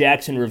 Lamar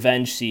Jackson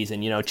revenge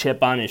season,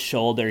 chip on his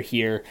shoulder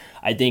here.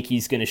 I think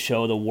he's going to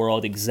show the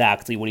world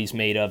exactly what he's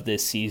made of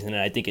this season,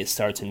 and I think it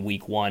starts in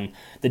week 1.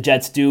 The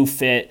Jets do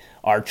fit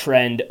our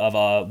trend of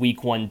a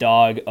week 1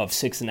 dog of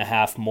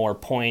 6.5 more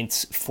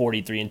points,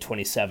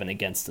 43-27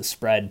 against the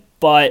spread.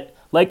 But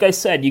like I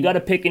said, you got to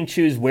pick and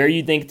choose where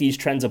you think these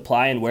trends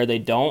apply and where they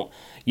don't.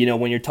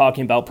 When you're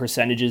talking about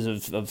percentages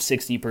of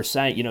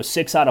 60%,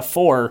 6 out of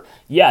 4,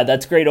 yeah,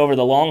 that's great over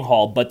the long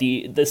haul, but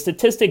the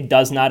statistic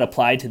does not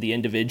apply to the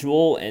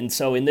individual, and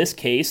so in this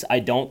case, I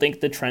don't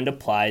think the trend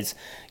applies.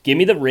 Give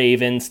me the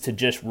Ravens to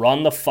just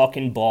run the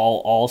fucking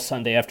ball all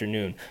Sunday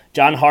afternoon.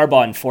 John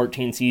Harbaugh in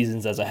 14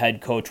 seasons as a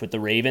head coach with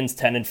the Ravens,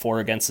 10-4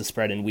 against the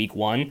spread in week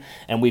 1,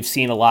 and we've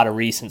seen a lot of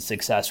recent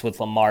success with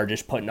Lamar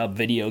just putting up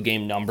video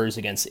game numbers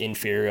against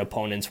inferior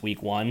opponents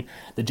week 1.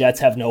 The Jets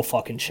have no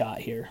fucking shot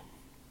here.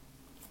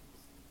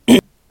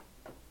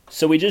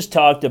 So we just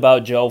talked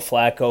about Joe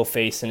Flacco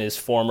facing his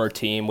former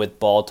team with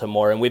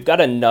Baltimore, and we've got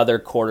another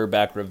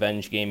quarterback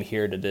revenge game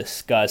here to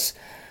discuss.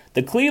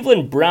 The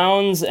Cleveland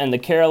Browns and the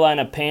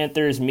Carolina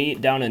Panthers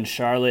meet down in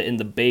Charlotte in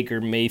the Baker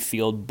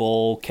Mayfield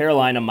Bowl.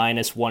 Carolina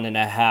minus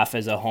 1.5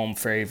 as a home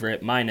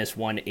favorite, minus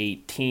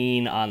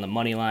 118 on the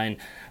money line.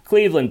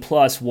 Cleveland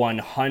plus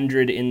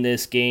 100 in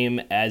this game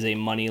as a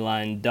money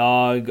line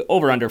dog,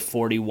 over under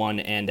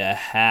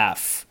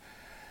 41.5.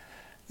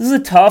 This is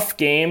a tough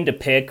game to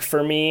pick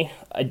for me.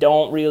 I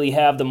don't really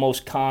have the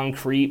most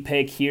concrete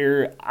pick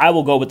here. I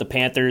will go with the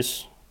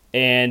Panthers,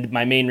 and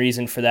my main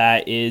reason for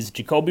that is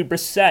Jacoby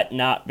Brissett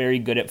not very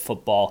good at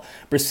football.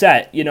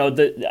 Brissett,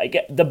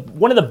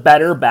 one of the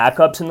better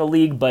backups in the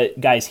league, but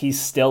guys, he's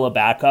still a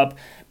backup.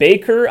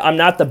 Baker, I'm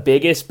not the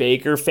biggest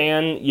Baker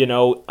fan.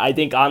 I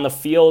think on the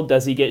field,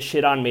 does he get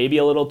shit on maybe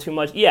a little too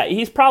much? Yeah,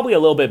 he's probably a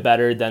little bit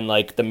better than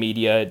the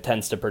media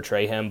tends to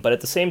portray him, but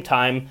at the same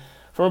time,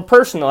 from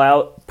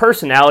a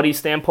personality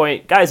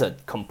standpoint, guy's a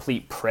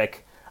complete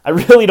prick. I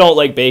really don't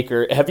like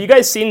Baker. Have you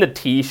guys seen the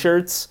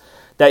T-shirts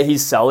that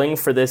he's selling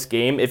for this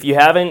game? If you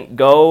haven't,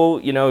 go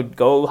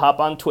hop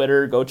on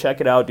Twitter, go check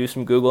it out, do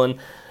some Googling.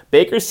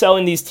 Baker's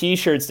selling these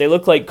T-shirts. They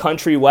look like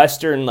country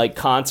western, like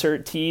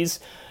concert tees.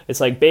 It's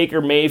like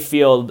Baker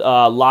Mayfield,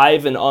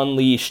 live and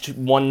unleashed,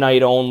 one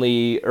night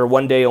only, or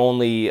one day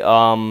only,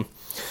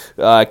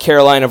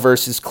 Carolina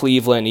versus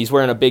Cleveland. He's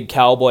wearing a big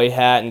cowboy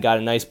hat and got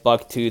a nice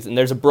buck tooth, and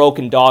there's a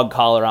broken dog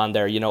collar on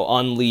there,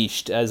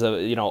 unleashed as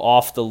a,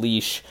 off the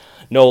leash,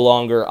 no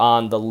longer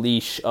on the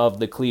leash of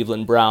the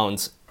Cleveland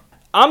Browns.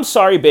 I'm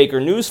sorry, Baker.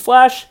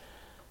 Newsflash,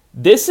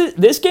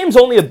 this game's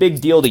only a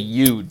big deal to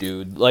you,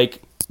 dude.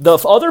 Like, the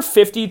other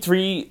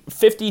 53,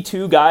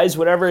 52 guys,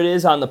 whatever it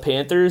is on the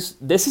Panthers,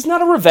 this is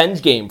not a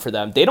revenge game for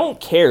them. They don't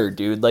care,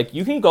 dude. Like,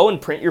 you can go and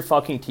print your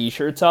fucking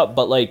T-shirts up,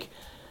 but, like,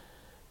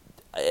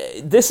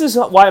 this is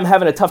why I'm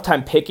having a tough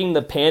time picking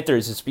the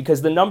Panthers. It's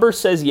because the number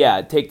says,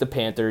 yeah, take the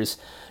Panthers.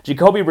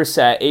 Jacoby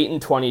Brissett,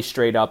 8-20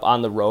 straight up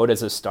on the road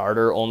as a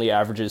starter, only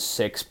averages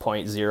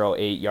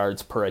 6.08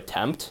 yards per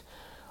attempt.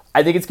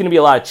 I think it's going to be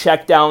a lot of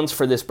checkdowns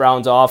for this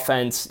Browns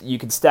offense. You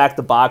can stack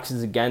the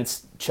boxes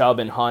against Chubb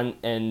and Hunt,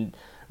 and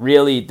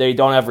really, they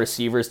don't have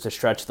receivers to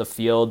stretch the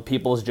field.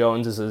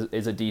 Peoples-Jones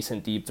is a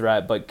decent deep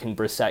threat, but can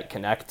Brissett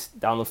connect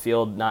down the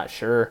field? Not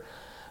sure.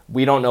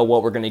 We don't know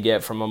what we're going to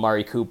get from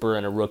Amari Cooper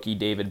and a rookie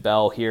David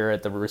Bell here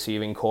at the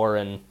receiving core.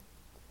 And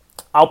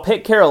I'll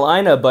pick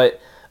Carolina,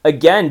 but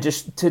again,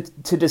 just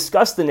to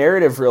discuss the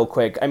narrative real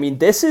quick, I mean,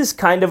 this is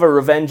kind of a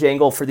revenge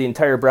angle for the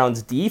entire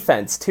Browns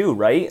defense too,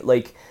 right?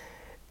 Like,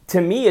 to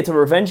me, it's a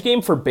revenge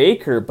game for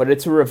Baker, but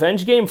it's a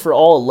revenge game for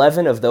all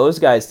 11 of those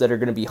guys that are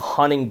going to be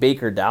hunting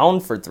Baker down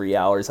for 3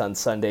 hours on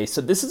Sunday.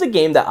 So this is a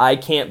game that I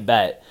can't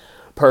bet,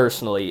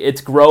 personally. It's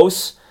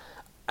gross.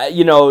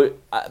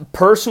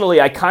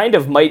 Personally, I kind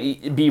of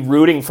might be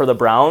rooting for the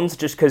Browns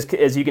just because,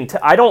 as you can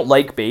tell, I don't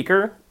like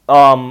Baker.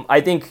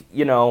 I think,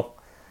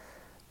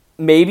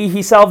 maybe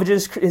he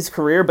salvages his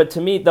career, but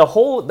to me,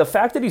 the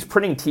fact that he's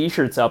printing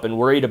T-shirts up and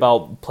worried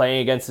about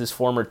playing against his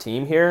former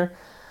team here,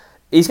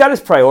 he's got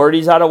his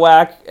priorities out of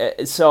whack.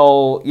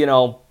 So,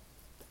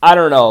 I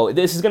don't know.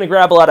 This is going to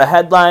grab a lot of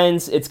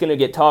headlines. It's going to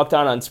get talked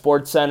on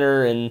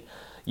SportsCenter, and,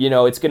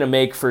 it's going to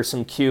make for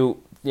some cute,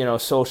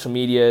 social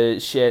media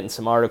shit and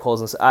some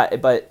articles.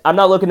 But I'm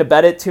not looking to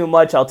bet it too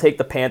much. I'll take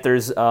the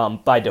Panthers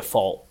by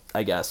default,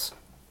 I guess.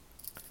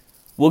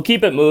 We'll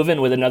keep it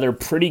moving with another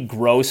pretty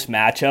gross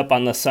matchup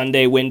on the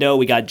Sunday window.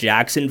 We got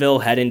Jacksonville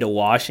heading to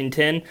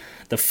Washington,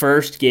 the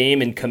first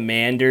game in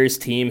Commanders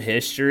team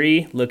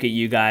history. Look at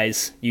you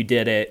guys. You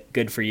did it.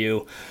 Good for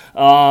you.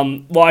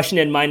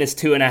 Washington minus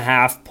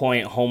 2.5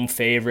 point home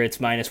favorites,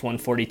 minus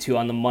 142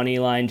 on the money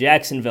line.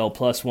 Jacksonville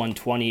plus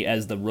 120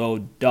 as the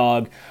road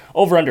dog.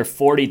 Over under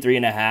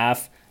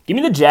 43.5. Give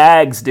me the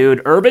Jags,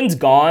 dude. Urban's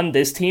gone.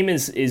 This team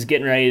is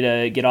getting ready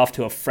to get off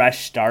to a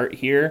fresh start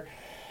here.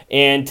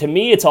 And to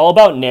me, it's all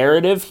about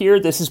narrative here.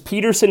 This is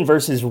Peterson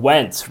versus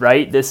Wentz,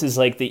 right? This is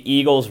like the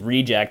Eagles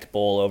reject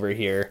bowl over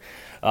here.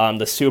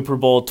 The Super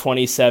Bowl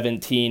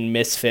 2017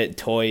 Misfit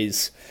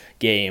Toys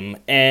game.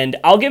 And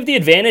I'll give the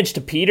advantage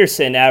to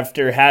Peterson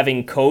after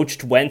having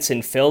coached Wentz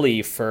in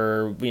Philly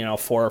for,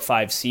 4 or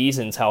 5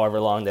 seasons, however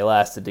long they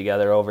lasted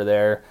together over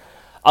there.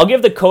 I'll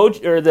give the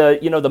coach or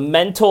the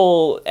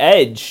mental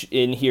edge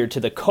in here to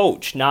the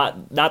coach,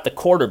 not the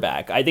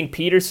quarterback. I think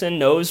Peterson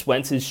knows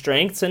Wentz's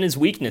strengths and his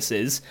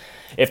weaknesses.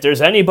 If there's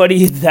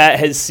anybody that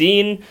has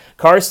seen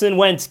Carson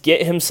Wentz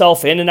get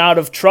himself in and out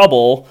of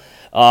trouble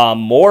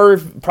more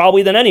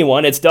probably than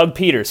anyone, it's Doug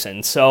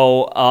Peterson.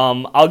 So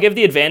I'll give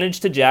the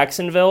advantage to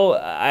Jacksonville.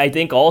 I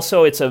think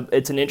also it's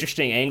an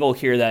interesting angle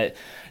here that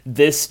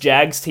this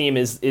Jags team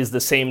is the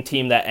same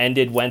team that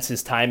ended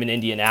Wentz's time in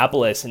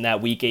Indianapolis in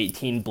that Week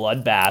 18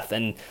 bloodbath.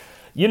 And,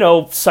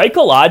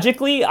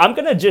 psychologically, I'm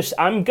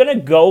gonna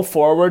go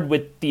forward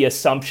with the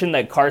assumption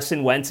that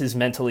Carson Wentz is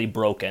mentally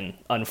broken,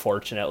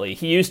 unfortunately.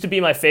 He used to be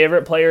my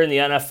favorite player in the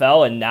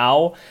NFL, and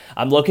now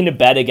I'm looking to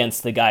bet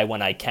against the guy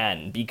when I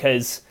can,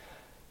 because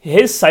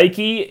his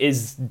psyche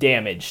is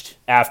damaged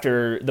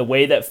after the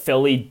way that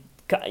Philly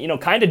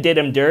kind of did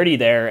him dirty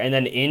there, and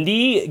then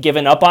Indy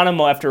giving up on him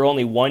after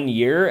only 1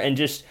 year. And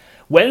just,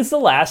 when's the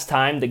last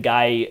time the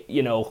guy,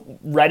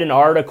 read an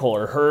article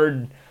or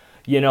heard,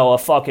 a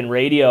fucking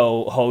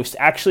radio host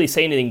actually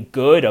say anything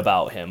good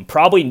about him?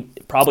 Probably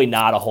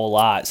not a whole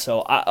lot.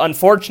 So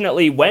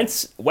unfortunately,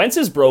 Wentz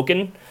is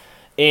broken.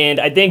 And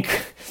I think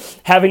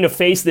having to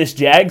face this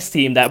Jags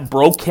team that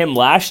broke him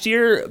last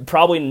year,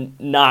 probably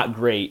not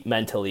great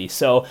mentally.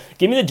 So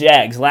give me the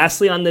Jags.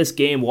 Lastly on this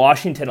game,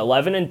 Washington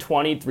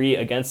 11-23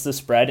 against the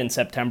spread in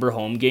September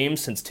home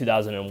games since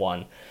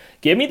 2001.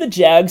 Give me the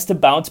Jags to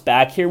bounce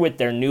back here with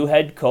their new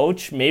head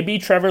coach. Maybe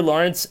Trevor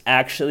Lawrence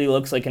actually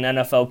looks like an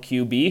NFL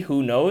QB.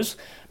 Who knows?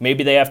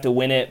 Maybe they have to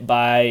win it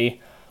by,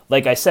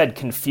 like I said,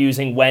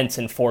 confusing Wentz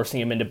and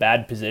forcing him into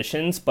bad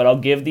positions. But I'll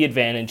give the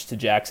advantage to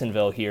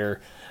Jacksonville here.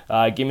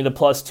 Give me the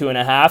plus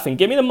 2.5 and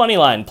give me the money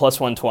line plus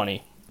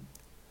 120.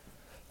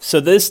 So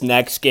this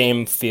next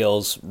game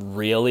feels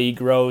really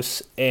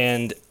gross,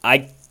 and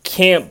I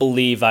can't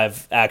believe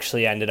I've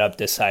actually ended up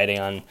deciding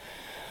on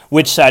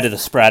which side of the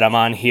spread I'm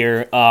on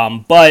here.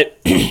 But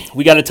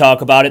we got to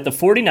talk about it. The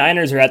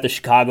 49ers are at the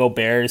Chicago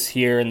Bears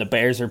here, and the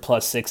Bears are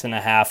plus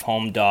 6.5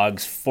 home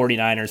dogs.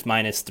 49ers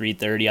minus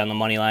 330 on the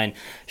money line.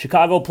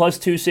 Chicago plus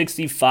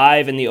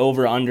 265, and the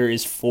over-under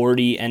is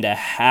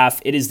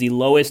 40.5. It is the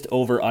lowest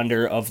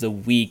over-under of the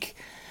week.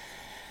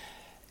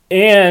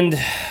 And,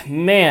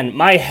 man,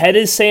 my head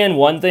is saying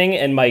one thing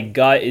and my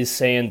gut is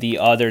saying the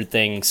other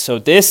thing. So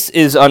this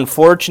is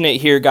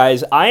unfortunate here,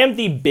 guys. I am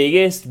the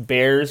biggest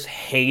Bears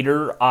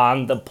hater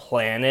on the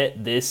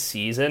planet this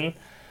season.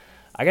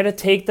 I got to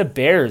take the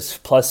Bears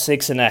plus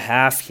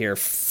 6.5 here.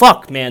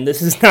 Fuck, man,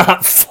 this is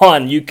not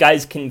fun. You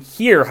guys can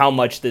hear how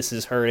much this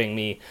is hurting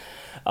me.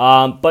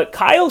 But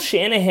Kyle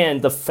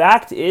Shanahan, the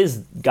fact is,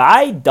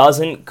 guy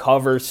doesn't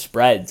cover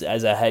spreads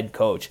as a head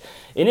coach.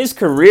 In his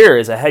career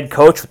as a head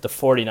coach with the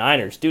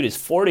 49ers, dude is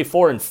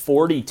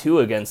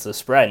 44-42 against the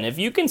spread. And if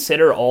you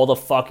consider all the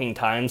fucking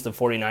times the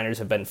 49ers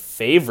have been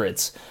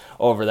favorites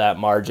over that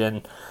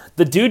margin,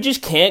 the dude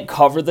just can't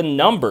cover the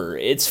number.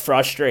 It's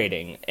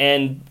frustrating.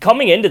 And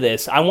coming into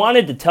this, I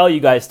wanted to tell you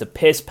guys to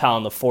piss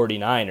pound the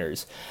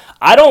 49ers.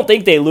 I don't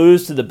think they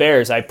lose to the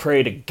Bears. I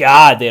pray to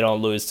God they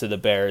don't lose to the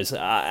Bears.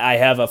 I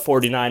have a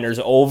 49ers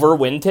over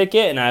win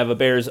ticket, and I have a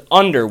Bears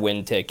under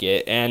win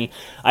ticket. And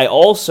I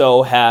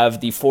also have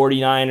the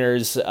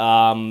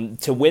 49ers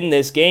to win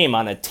this game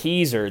on a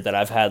teaser that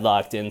I've had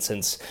locked in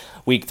since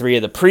week 3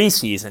 of the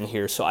preseason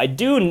here. So I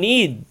do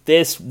need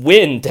this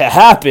win to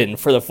happen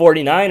for the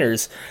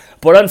 49ers.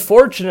 But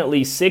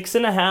unfortunately,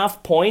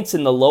 6.5 points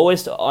in the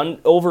lowest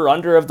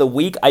over-under of the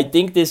week. I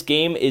think this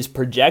game is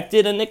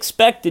projected and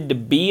expected to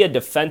be a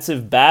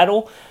defensive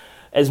battle.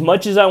 As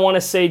much as I want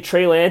to say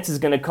Trey Lance is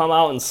going to come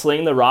out and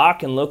sling the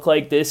rock and look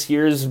like this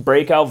year's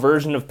breakout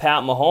version of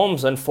Pat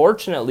Mahomes,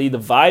 unfortunately, the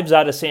vibes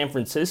out of San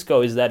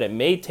Francisco is that it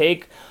may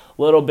take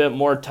a little bit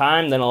more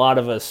time than a lot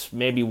of us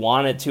maybe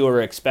wanted to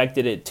or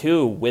expected it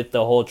to with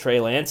the whole Trey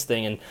Lance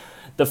thing. And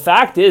the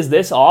fact is,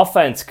 this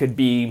offense could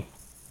be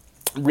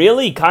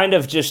really kind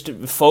of just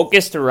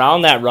focused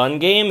around that run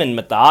game and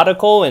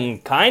methodical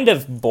and kind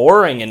of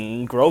boring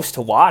and gross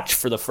to watch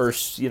for the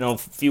first,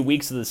 few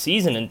weeks of the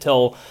season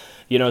until,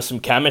 some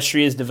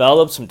chemistry is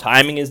developed, some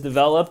timing is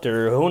developed,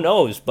 or who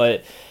knows.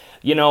 But,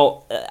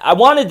 I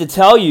wanted to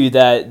tell you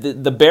that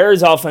the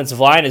Bears'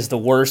 offensive line is the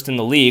worst in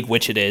the league,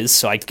 which it is,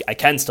 so I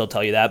can still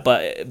tell you that.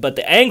 But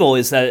the angle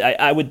is that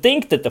I would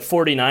think that the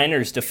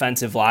 49ers'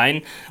 defensive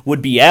line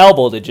would be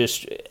able to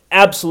just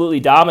absolutely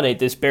dominate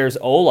this Bears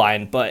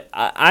O-line, but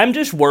I'm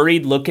just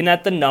worried looking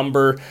at the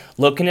number,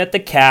 looking at the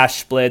cash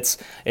splits.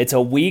 It's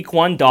a week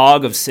 1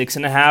 dog of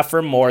 6.5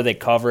 or more. They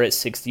cover it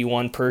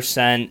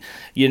 61%.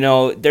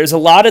 There's a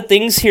lot of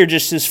things here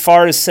just as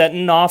far as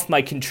setting off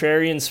my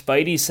contrarian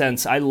spidey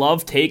sense. I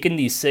love taking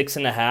these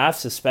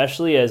 6.5s,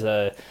 especially as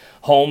a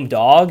home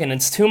dog, and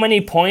it's too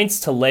many points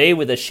to lay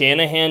with a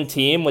Shanahan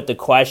team with the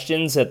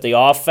questions at the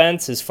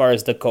offense as far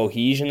as the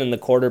cohesion and the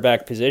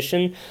quarterback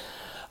position.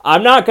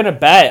 I'm not going to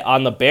bet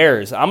on the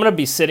Bears. I'm going to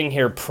be sitting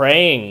here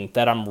praying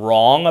that I'm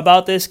wrong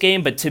about this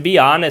game. But to be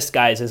honest,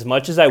 guys, as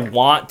much as I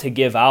want to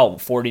give out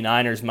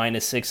 49ers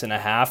minus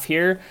 6.5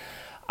 here,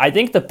 I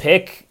think the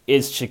pick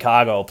is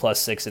Chicago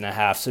plus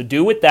 6.5. So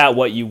do with that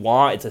what you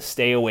want. It's a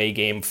stay away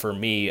game for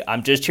me.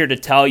 I'm just here to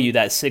tell you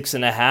that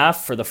 6.5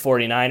 for the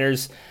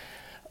 49ers,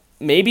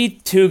 maybe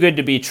too good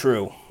to be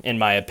true, in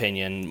my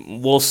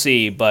opinion. We'll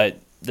see, but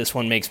this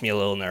one makes me a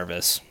little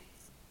nervous.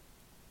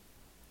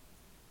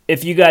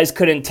 If you guys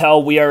couldn't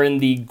tell, we are in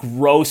the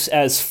gross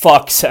as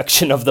fuck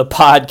section of the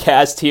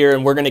podcast here,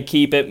 and we're going to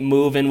keep it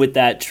moving with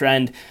that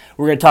trend.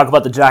 We're going to talk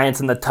about the Giants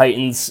and the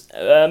Titans,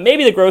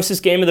 maybe the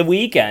grossest game of the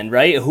weekend,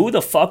 right? Who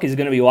the fuck is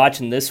going to be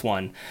watching this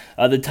one?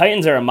 The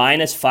Titans are a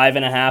minus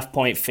 5.5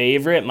 point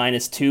favorite,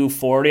 minus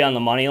 240 on the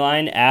money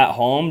line at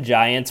home.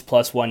 Giants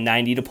plus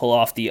 190 to pull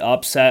off the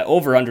upset.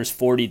 Over-under's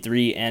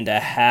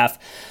 43.5.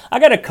 I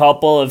got a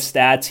couple of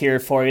stats here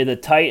for you. The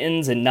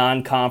Titans in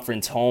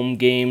non-conference home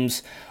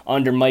games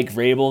under Mike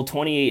Vrabel,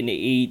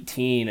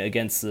 28-18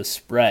 against the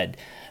spread.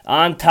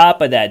 On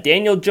top of that,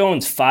 Daniel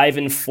Jones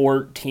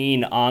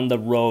 5-14 on the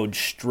road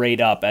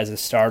straight up as a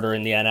starter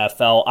in the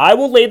NFL. I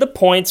will lay the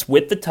points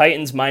with the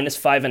Titans minus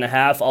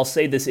 5.5. I'll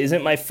say this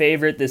isn't my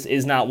favorite. This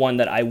is not one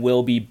that I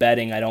will be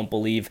betting, I don't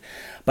believe.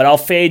 But I'll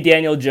fade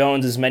Daniel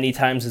Jones as many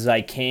times as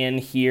I can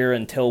here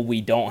until we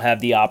don't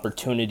have the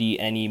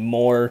opportunity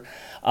anymore.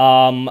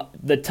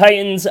 The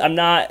Titans, I'm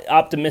not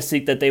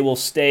optimistic that they will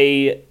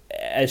stay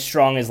as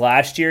strong as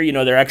last year.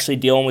 They're actually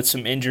dealing with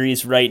some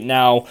injuries right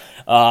now.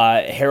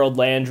 Harold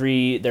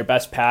Landry, their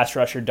best pass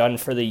rusher, done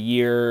for the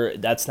year.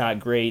 That's not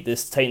great.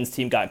 This Titans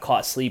team got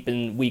caught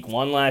sleeping week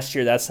 1 last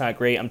year. That's not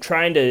great. I'm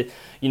trying to,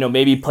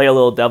 maybe play a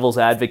little devil's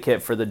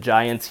advocate for the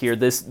Giants here.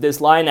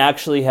 This line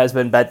actually has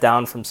been bet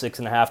down from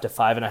 6.5 to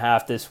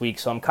 5.5 this week,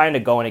 so I'm kind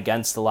of going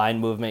against the line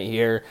movement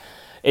here.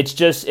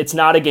 it's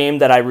not a game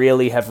that I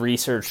really have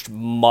researched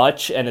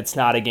much, and it's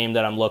not a game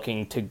that I'm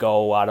looking to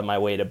go out of my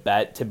way to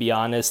bet, to be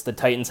honest. The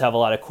Titans have a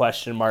lot of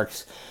question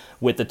marks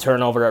with the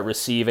turnover at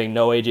receiving.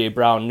 No A.J.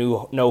 Brown,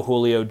 no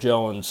Julio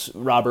Jones,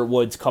 Robert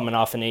Woods coming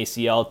off an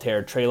ACL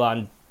tear,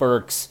 Treylon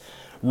Burks,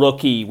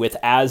 rookie with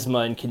asthma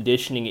and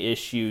conditioning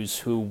issues,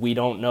 who we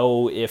don't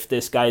know if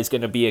this guy's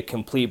going to be a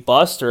complete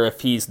bust or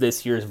if he's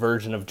this year's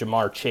version of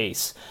Jamar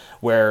Chase,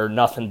 where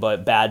nothing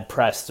but bad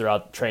press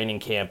throughout training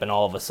camp and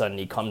all of a sudden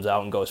he comes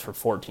out and goes for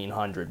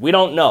 1,400. We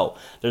don't know.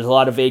 There's a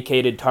lot of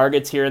vacated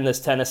targets here in this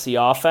Tennessee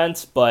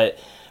offense, but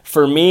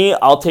for me,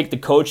 I'll take the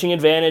coaching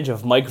advantage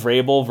of Mike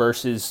Vrabel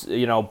versus,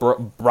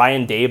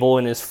 Brian Daboll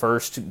in his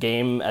first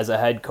game as a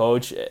head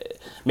coach.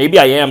 Maybe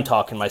I am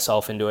talking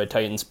myself into a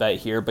Titans bet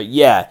here, but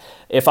yeah,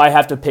 if I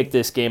have to pick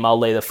this game, I'll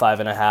lay the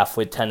 5.5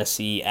 with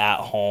Tennessee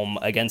at home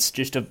against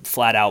just a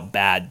flat-out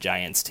bad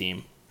Giants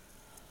team.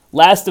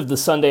 Last of the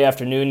Sunday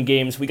afternoon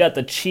games, we got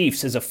the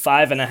Chiefs as a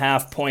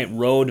 5.5-point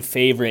road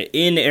favorite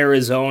in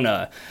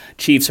Arizona.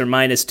 Chiefs are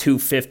minus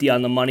 250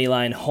 on the money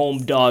line,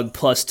 home dog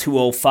plus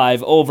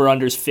 205,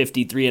 over-unders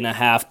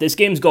 53.5. This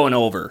game's going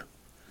over.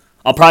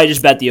 I'll probably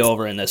just bet the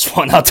over in this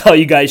one. I'll tell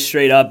you guys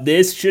straight up,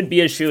 this should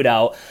be a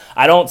shootout.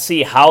 I don't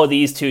see how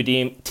these two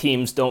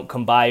teams don't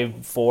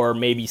combine for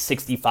maybe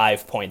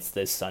 65 points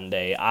this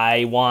Sunday.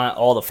 I want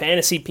all the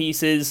fantasy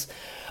pieces.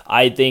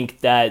 I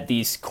think that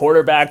these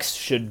quarterbacks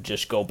should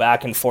just go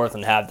back and forth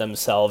and have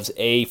themselves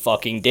a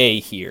fucking day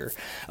here.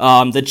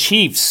 The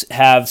Chiefs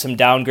have some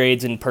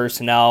downgrades in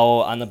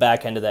personnel on the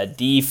back end of that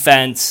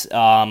defense,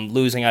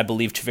 losing, I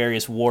believe,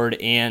 Tavarius Ward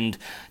and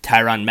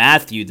Tyrann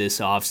Mathieu this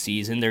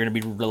offseason. They're going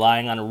to be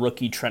relying on a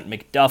rookie Trent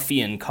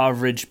McDuffie in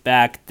coverage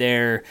back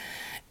there.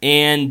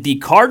 And the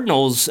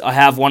Cardinals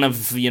have one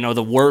of,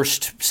 the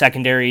worst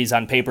secondaries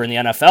on paper in the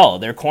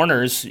NFL. Their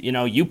corners,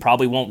 you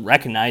probably won't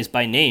recognize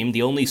by name.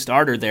 The only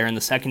starter there in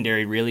the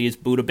secondary really is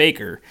Budda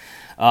Baker.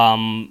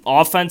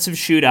 Offensive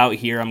shootout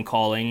here, I'm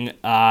calling.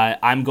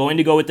 I'm going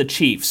to go with the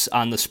Chiefs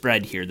on the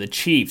spread here. The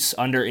Chiefs,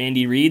 under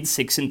Andy Reid,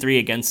 6-3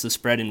 against the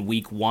spread in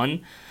week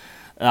 1.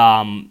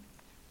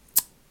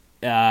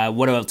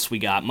 What else we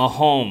got?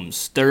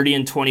 Mahomes,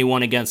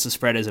 30-21 against the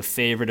spread as a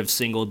favorite of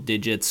single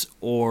digits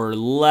or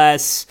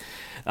less.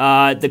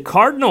 The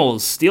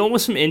Cardinals dealing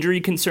with some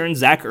injury concerns.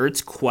 Zach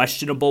Ertz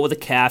questionable with a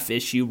calf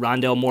issue.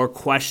 Rondale Moore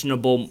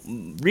questionable,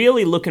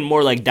 really looking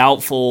more like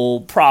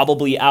doubtful,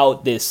 probably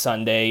out this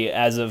Sunday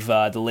as of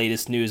the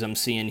latest news I'm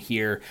seeing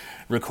here,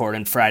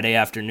 recording Friday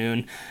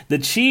afternoon. The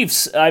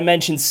Chiefs, I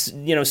mentioned,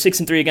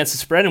 6-3 against the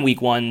spread in week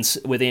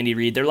 1s with Andy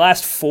Reid. Their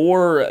last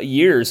 4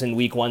 years in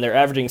week 1, they're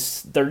averaging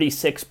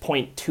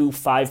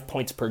 36.25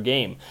 points per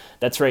game.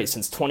 That's right,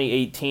 since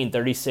 2018,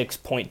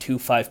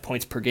 36.25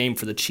 points per game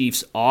for the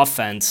Chiefs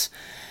offense.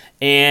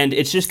 And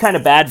it's just kind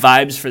of bad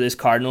vibes for this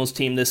Cardinals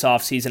team this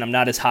offseason. I'm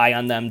not as high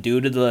on them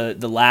due to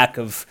the lack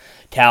of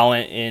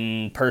talent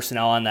in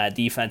personnel on that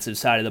defensive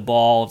side of the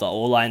ball. The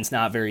O-line's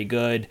not very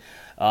good.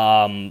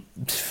 You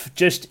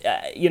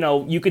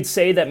could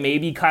say that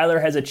maybe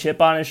Kyler has a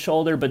chip on his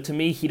shoulder, but to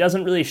me, he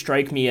doesn't really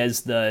strike me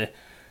as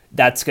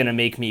that's going to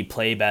make me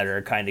play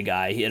better kind of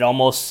guy. It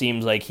almost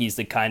seems like he's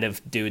the kind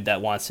of dude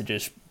that wants to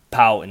just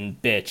pout and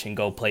bitch and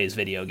go play his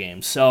video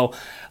games. So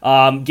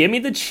give me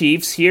the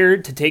Chiefs here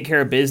to take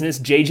care of business.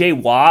 J.J.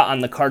 Watt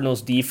on the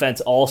Cardinals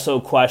defense also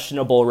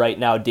questionable right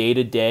now day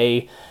to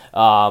day.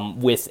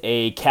 With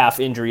a calf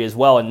injury as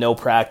well and no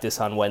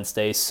practice on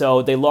Wednesday.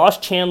 So they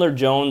lost Chandler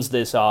Jones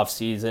this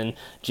offseason.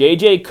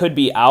 JJ could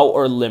be out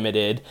or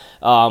limited.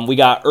 We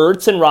got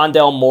Ertz and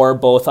Rondale Moore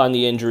both on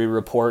the injury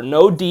report.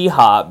 No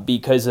D-Hop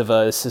because of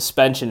a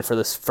suspension for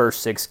the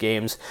first 6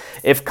 games.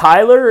 If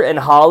Kyler and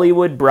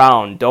Hollywood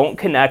Brown don't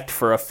connect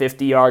for a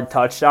 50-yard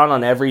touchdown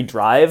on every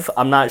drive,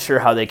 I'm not sure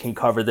how they can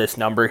cover this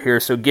number here.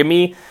 So give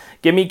me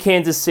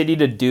Kansas City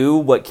to do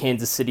what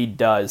Kansas City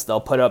does. They'll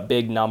put up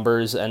big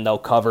numbers, and they'll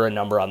cover a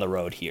number on the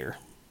road here.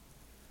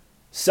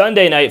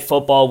 Sunday Night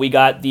Football, we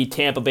got the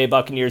Tampa Bay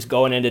Buccaneers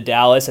going into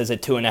Dallas as a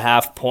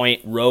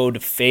 2.5-point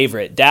road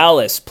favorite.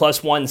 Dallas,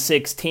 plus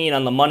 116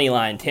 on the money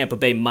line. Tampa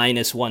Bay,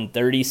 minus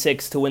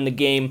 136 to win the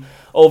game.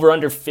 Over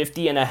under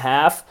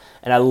 50.5.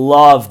 And I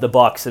love the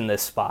Bucs in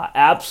this spot.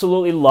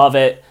 Absolutely love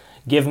it.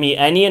 Give me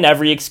any and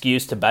every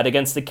excuse to bet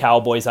against the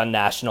Cowboys on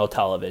national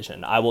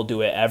television. I will do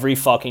it every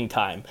fucking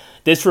time.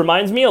 This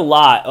reminds me a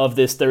lot of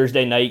this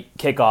Thursday night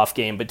kickoff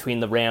game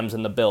between the Rams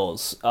and the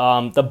Bills.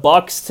 The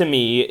Bucs, to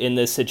me, in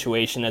this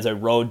situation as a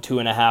road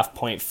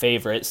 2.5-point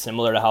favorite,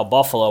 similar to how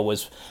Buffalo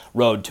was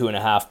road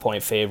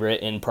 2.5-point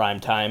favorite in prime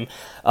time.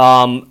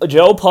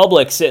 Joe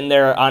Public sitting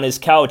there on his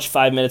couch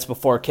 5 minutes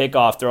before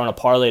kickoff throwing a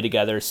parlay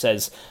together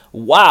says,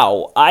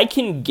 wow, I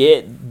can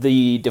get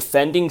the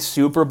defending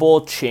Super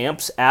Bowl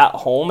champs at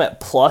home at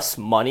plus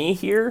money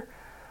here.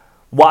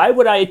 Why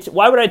would I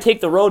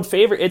take the road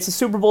favorite? It's the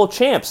Super Bowl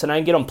champs, and I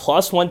can get them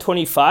plus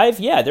 125?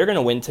 Yeah, they're going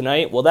to win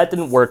tonight. Well, that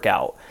didn't work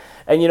out.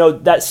 And,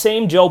 that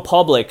same Joe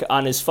Public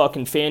on his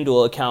fucking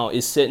FanDuel account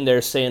is sitting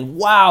there saying,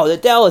 wow, the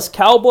Dallas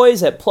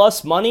Cowboys at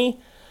plus money?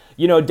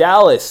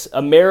 Dallas,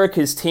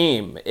 America's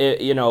team,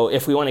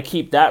 if we want to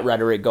keep that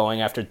rhetoric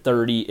going after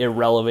 30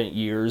 irrelevant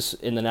years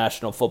in the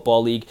National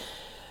Football League,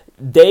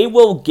 they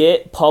will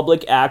get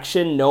public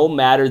action no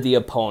matter the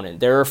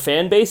opponent. There are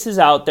fan bases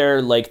out there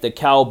like the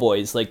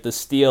Cowboys, like the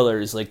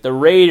Steelers, like the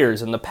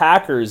Raiders and the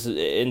Packers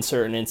in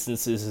certain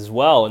instances as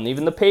well, and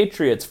even the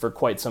Patriots for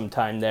quite some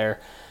time there,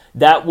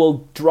 that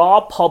will draw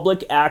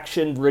public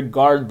action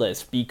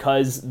regardless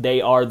because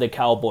they are the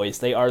Cowboys.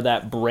 They are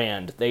that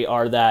brand. They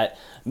are that,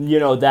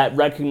 that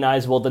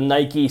recognizable, the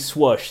Nike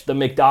swoosh, the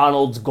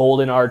McDonald's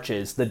golden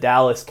arches, the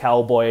Dallas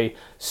Cowboy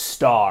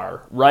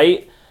star,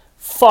 right?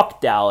 Fuck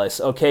Dallas,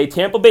 okay?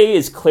 Tampa Bay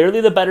is clearly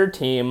the better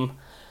team.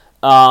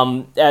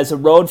 As a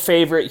road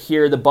favorite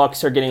here, the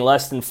Bucs are getting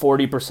less than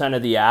 40%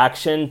 of the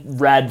action.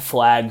 Red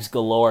flags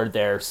galore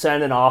there.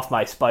 Sending off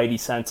my spidey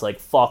sense like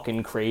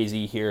fucking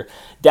crazy here.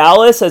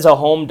 Dallas as a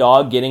home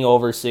dog getting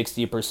over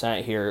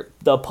 60% here.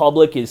 The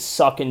public is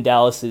sucking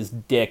Dallas's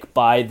dick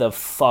by the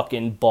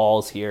fucking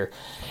balls here.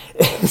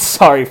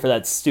 Sorry for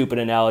that stupid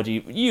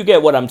analogy. You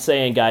get what I'm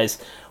saying, guys.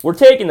 We're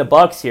taking the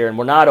Bucs here, and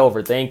we're not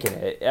overthinking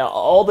it.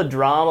 All the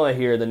drama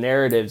here, the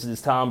narratives,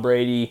 is Tom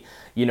Brady,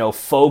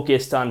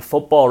 focused on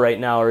football right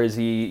now, or is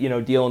he,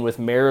 dealing with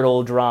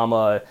marital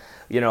drama,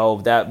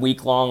 that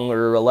week-long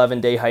or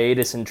 11-day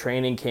hiatus in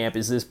training camp?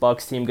 Is this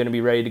Bucs team going to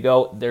be ready to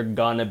go? They're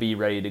going to be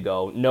ready to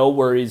go. No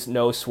worries,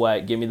 no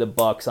sweat. Give me the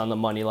Bucs on the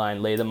money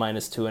line. Lay the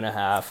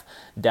 -2.5.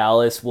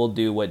 Dallas will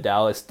do what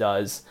Dallas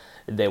does.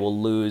 They will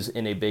lose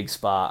in a big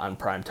spot on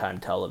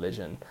primetime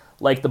television.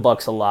 Like the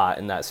Bucs a lot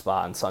in that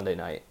spot on Sunday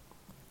night.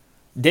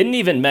 Didn't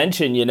even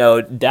mention,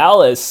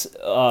 Dallas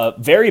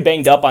very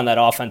banged up on that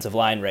offensive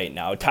line right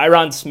now.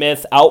 Tyron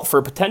Smith out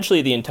for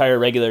potentially the entire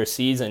regular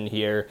season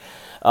here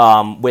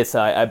with,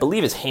 I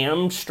believe, his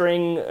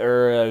hamstring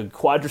or a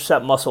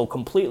quadricep muscle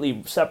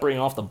completely separating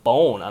off the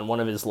bone on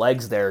one of his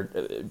legs there.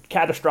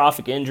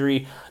 Catastrophic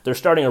injury. They're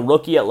starting a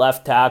rookie at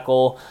left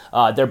tackle.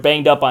 They're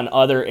banged up on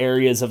other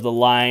areas of the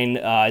line.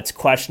 It's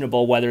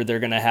questionable whether they're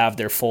going to have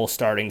their full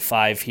starting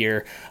five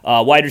here.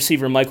 Wide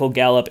receiver Michael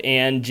Gallup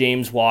and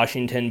James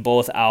Washington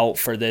both out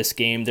for this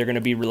game. They're going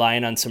to be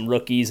relying on some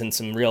rookies and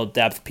some real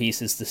depth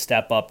pieces to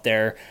step up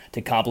there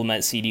to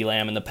complement CeeDee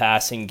Lamb in the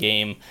passing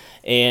game.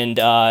 And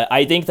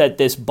I think that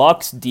this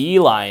Bucs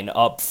D-line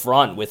up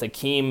front with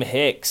Akeem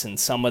Hicks and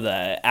some of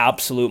the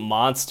absolute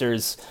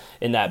monsters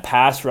in that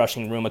pass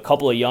rushing room, a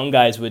couple of young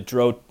guys with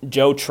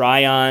Joe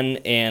Tryon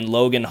and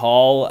Logan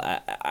Hall,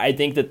 I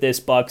think that this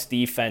Bucs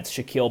defense,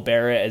 Shaquille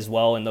Barrett as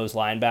well, and those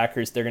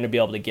linebackers, they're going to be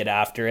able to get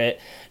after it.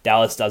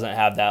 Dallas doesn't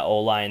have that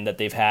O-line that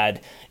they've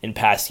had in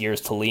past years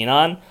to lean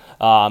on.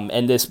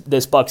 And this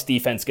Bucs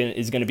defense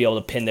is going to be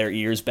able to pin their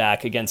ears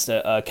back against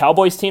a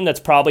Cowboys team that's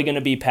probably going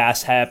to be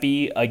pass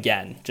happy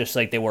again, just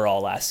like they were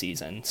all last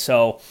season.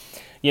 So,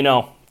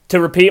 to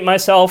repeat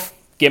myself,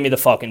 give me the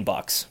fucking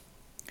Bucs.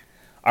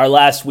 Our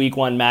last week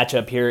one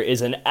matchup here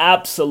is an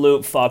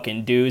absolute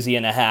fucking doozy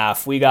and a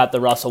half. We got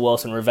the Russell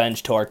Wilson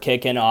revenge tour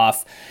kicking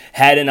off,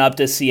 heading up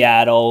to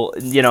Seattle.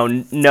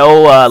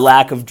 No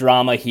lack of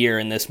drama here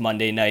in this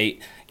Monday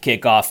night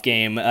kickoff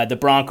game. The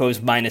Broncos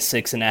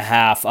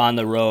 -6.5 on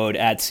the road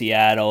at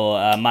Seattle,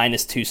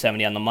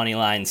 -270 on the money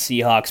line.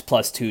 Seahawks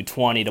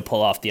 +220 to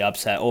pull off the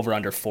upset, over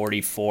under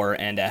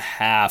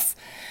 44.5.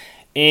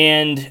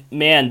 And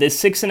man, this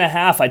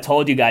 6.5, I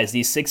told you guys,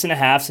 these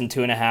 6.5s and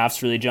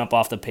 2.5s really jump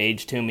off the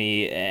page to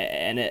me.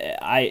 And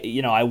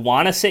I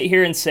want to sit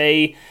here and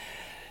say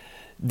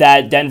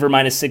that Denver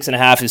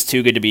 -6.5 is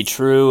too good to be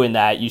true, and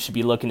that you should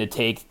be looking to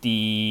take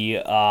the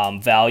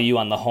value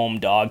on the home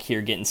dog here,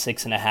 getting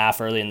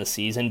 6.5 early in the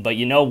season. But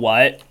you know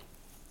what?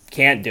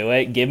 Can't do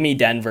it. Give me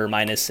Denver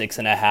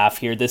 -6.5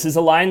 here. This is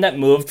a line that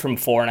moved from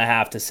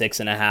 4.5 to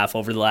 6.5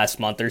 over the last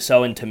month or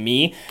so, and to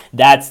me,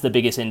 that's the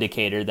biggest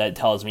indicator that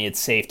tells me it's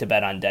safe to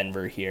bet on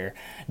Denver here.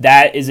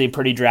 That is a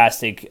pretty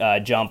drastic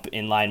jump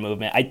in line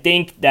movement. I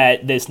think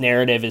that this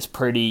narrative is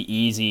pretty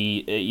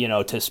easy,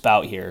 to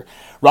spout here.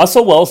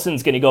 Russell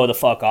Wilson's going to go the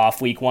fuck off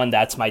week one.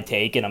 That's my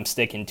take, and I'm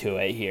sticking to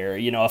it here.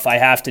 If I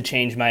have to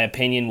change my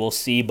opinion, we'll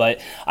see.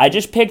 But I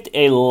just picked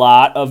a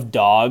lot of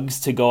dogs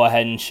to go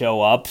ahead and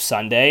show up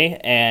Sunday,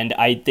 and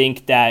I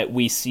think that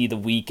we see the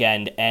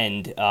weekend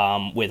end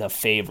with a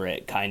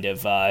favorite, kind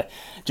of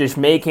just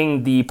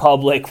making the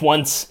public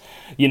once,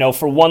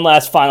 for one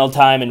last final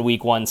time in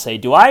week one say,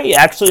 do I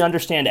actually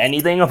understand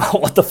anything about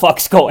what the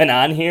fuck's going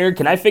on here?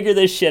 Can I figure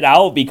this shit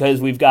out?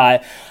 Because we've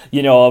got,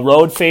 a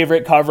road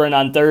favorite covering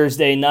on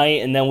Thursday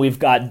night, and then we've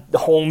got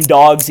home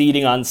dogs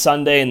eating on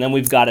Sunday, and then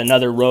we've got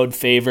another road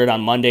favorite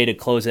on Monday to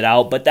close it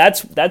out. But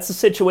that's the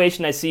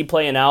situation I see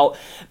playing out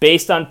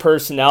based on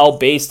personnel,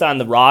 based on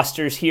the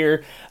rosters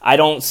here. I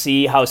don't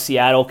see how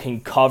Seattle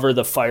can cover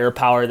the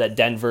firepower that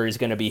Denver is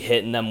going to be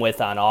hitting them with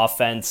on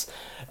offense.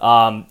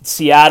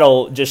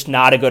 Seattle, just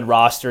not a good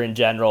roster in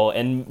general.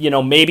 And,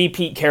 maybe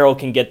Pete Carroll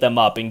can get them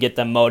up and get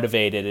them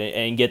motivated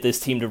and get this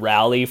team to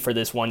rally for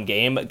this one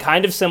game.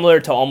 Kind of similar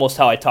to almost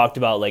how I talked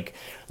about, like,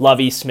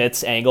 Lovie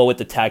Smith's angle with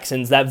the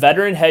Texans. That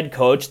veteran head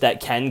coach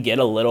that can get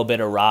a little bit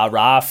of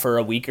rah-rah for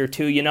a week or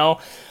two,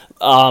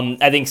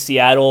 I think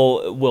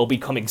Seattle will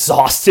become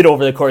exhausted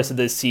over the course of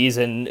this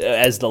season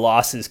as the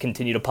losses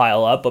continue to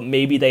pile up, but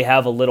maybe they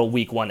have a little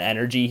week one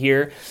energy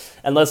here.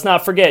 And let's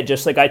not forget,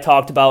 just like I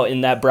talked about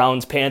in that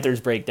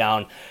Browns-Panthers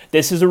breakdown,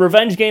 this is a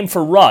revenge game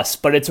for Russ,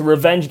 but it's a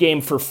revenge game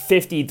for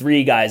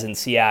 53 guys in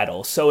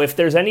Seattle. So if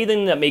there's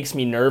anything that makes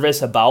me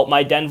nervous about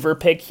my Denver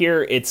pick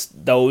here, it's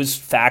those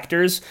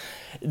factors.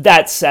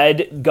 That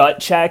said, gut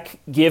check,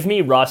 give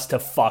me Russ to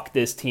fuck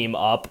this team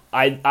up.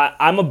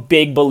 I'm a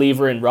big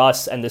believer in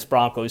Russ and this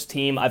Broncos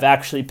team. I've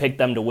actually picked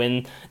them to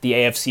win the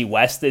AFC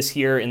West this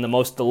year in the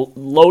most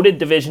loaded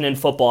division in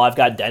football. I've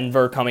got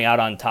Denver coming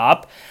out on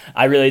top.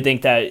 I really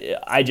think that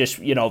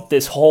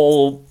this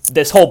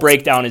whole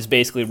breakdown is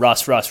basically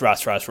Russ,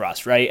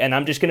 right? And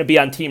I'm just going to be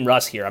on Team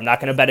Russ here. I'm not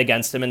going to bet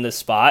against him in this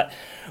spot.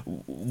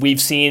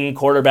 We've seen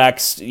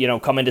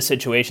quarterbacks, come into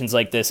situations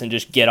like this and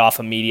just get off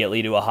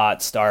immediately to a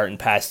hot start in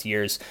past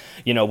years,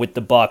 with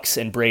the Bucs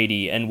and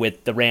Brady and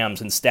with the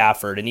Rams and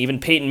Stafford and even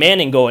Peyton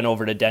Manning going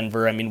over to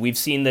Denver. I mean, we've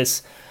seen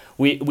this,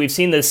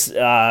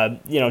 time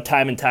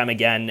and time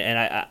again.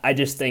 And I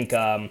just think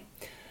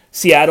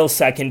Seattle's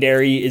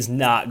secondary is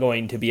not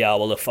going to be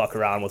able to fuck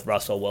around with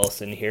Russell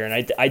Wilson here.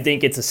 And I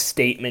think it's a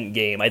statement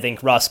game. I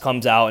think Russ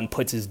comes out and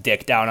puts his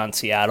dick down on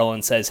Seattle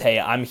and says, hey,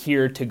 I'm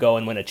here to go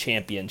and win a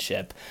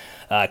championship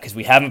because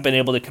we haven't been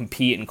able to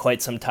compete in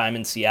quite some time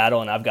in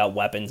Seattle, and I've got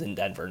weapons in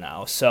Denver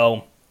now.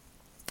 So,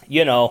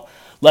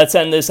 let's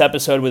end this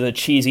episode with a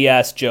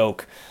cheesy-ass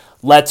joke.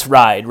 Let's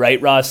ride, right,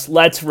 Russ?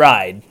 Let's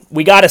ride.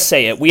 We got to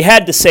say it. We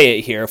had to say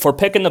it here. If we're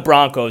picking the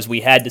Broncos,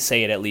 we had to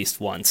say it at least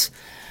once.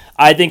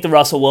 I think the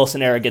Russell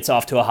Wilson era gets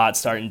off to a hot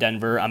start in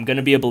Denver. I'm going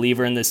to be a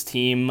believer in this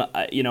team.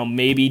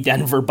 Maybe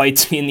Denver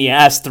bites me in the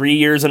ass 3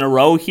 years in a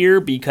row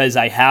here because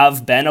I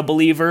have been a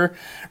believer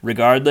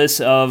regardless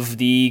of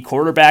the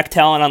quarterback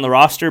talent on the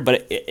roster,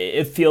 but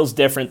it feels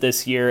different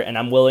this year, and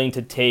I'm willing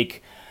to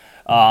take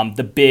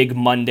the big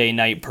Monday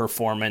night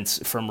performance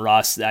from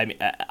Russ.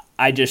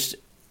 I just,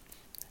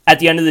 at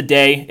the end of the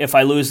day, if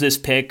I lose this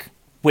pick,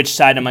 which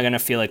side am I going to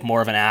feel like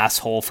more of an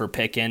asshole for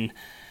picking?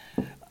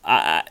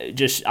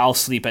 I'll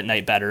sleep at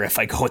night better if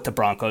I go with the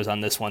Broncos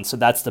on this one. So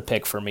that's the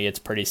pick for me. It's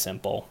pretty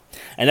simple.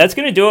 And that's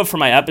going to do it for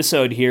my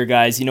episode here,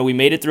 guys. We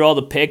made it through all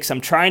the picks.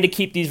 I'm trying to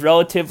keep these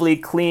relatively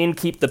clean,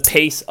 keep the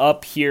pace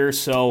up here.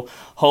 So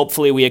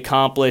hopefully we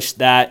accomplished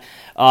that.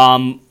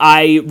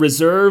 I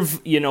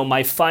reserve,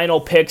 my final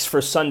picks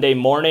for Sunday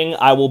morning.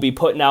 I will be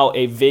putting out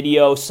a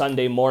video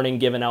Sunday morning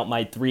giving out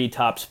my 3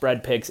 top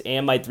spread picks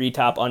and my 3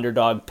 top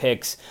underdog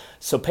picks.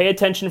 So pay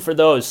attention for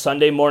those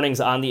Sunday mornings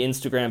on the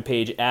Instagram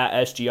page at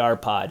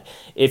SGR Pod.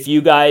 If you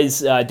guys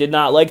did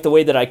not like the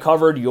way that I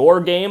covered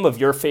your game of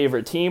your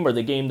favorite team or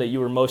the game that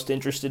you were most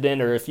interested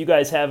in, or if you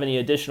guys have any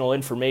additional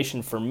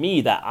information for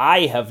me that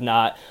I have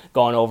not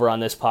gone over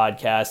on this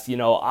podcast,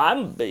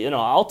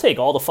 I'll take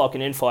all the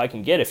fucking info I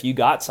can get if you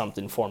got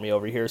something for me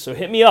over here. So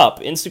hit me up,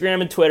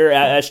 Instagram and Twitter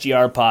at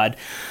SGR Pod.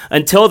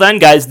 Until then,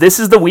 guys, this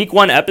is the week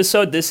 1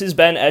 episode. This has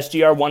been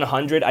SGR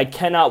 100. I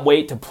cannot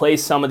wait to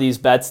place some of these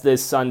bets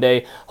this Sunday.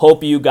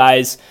 Hope you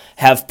guys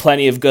have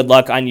plenty of good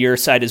luck on your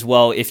side as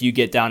well if you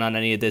get down on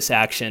any of this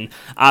action.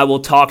 I will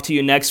talk to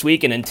you next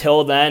week, and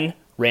until then,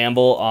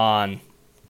 ramble on.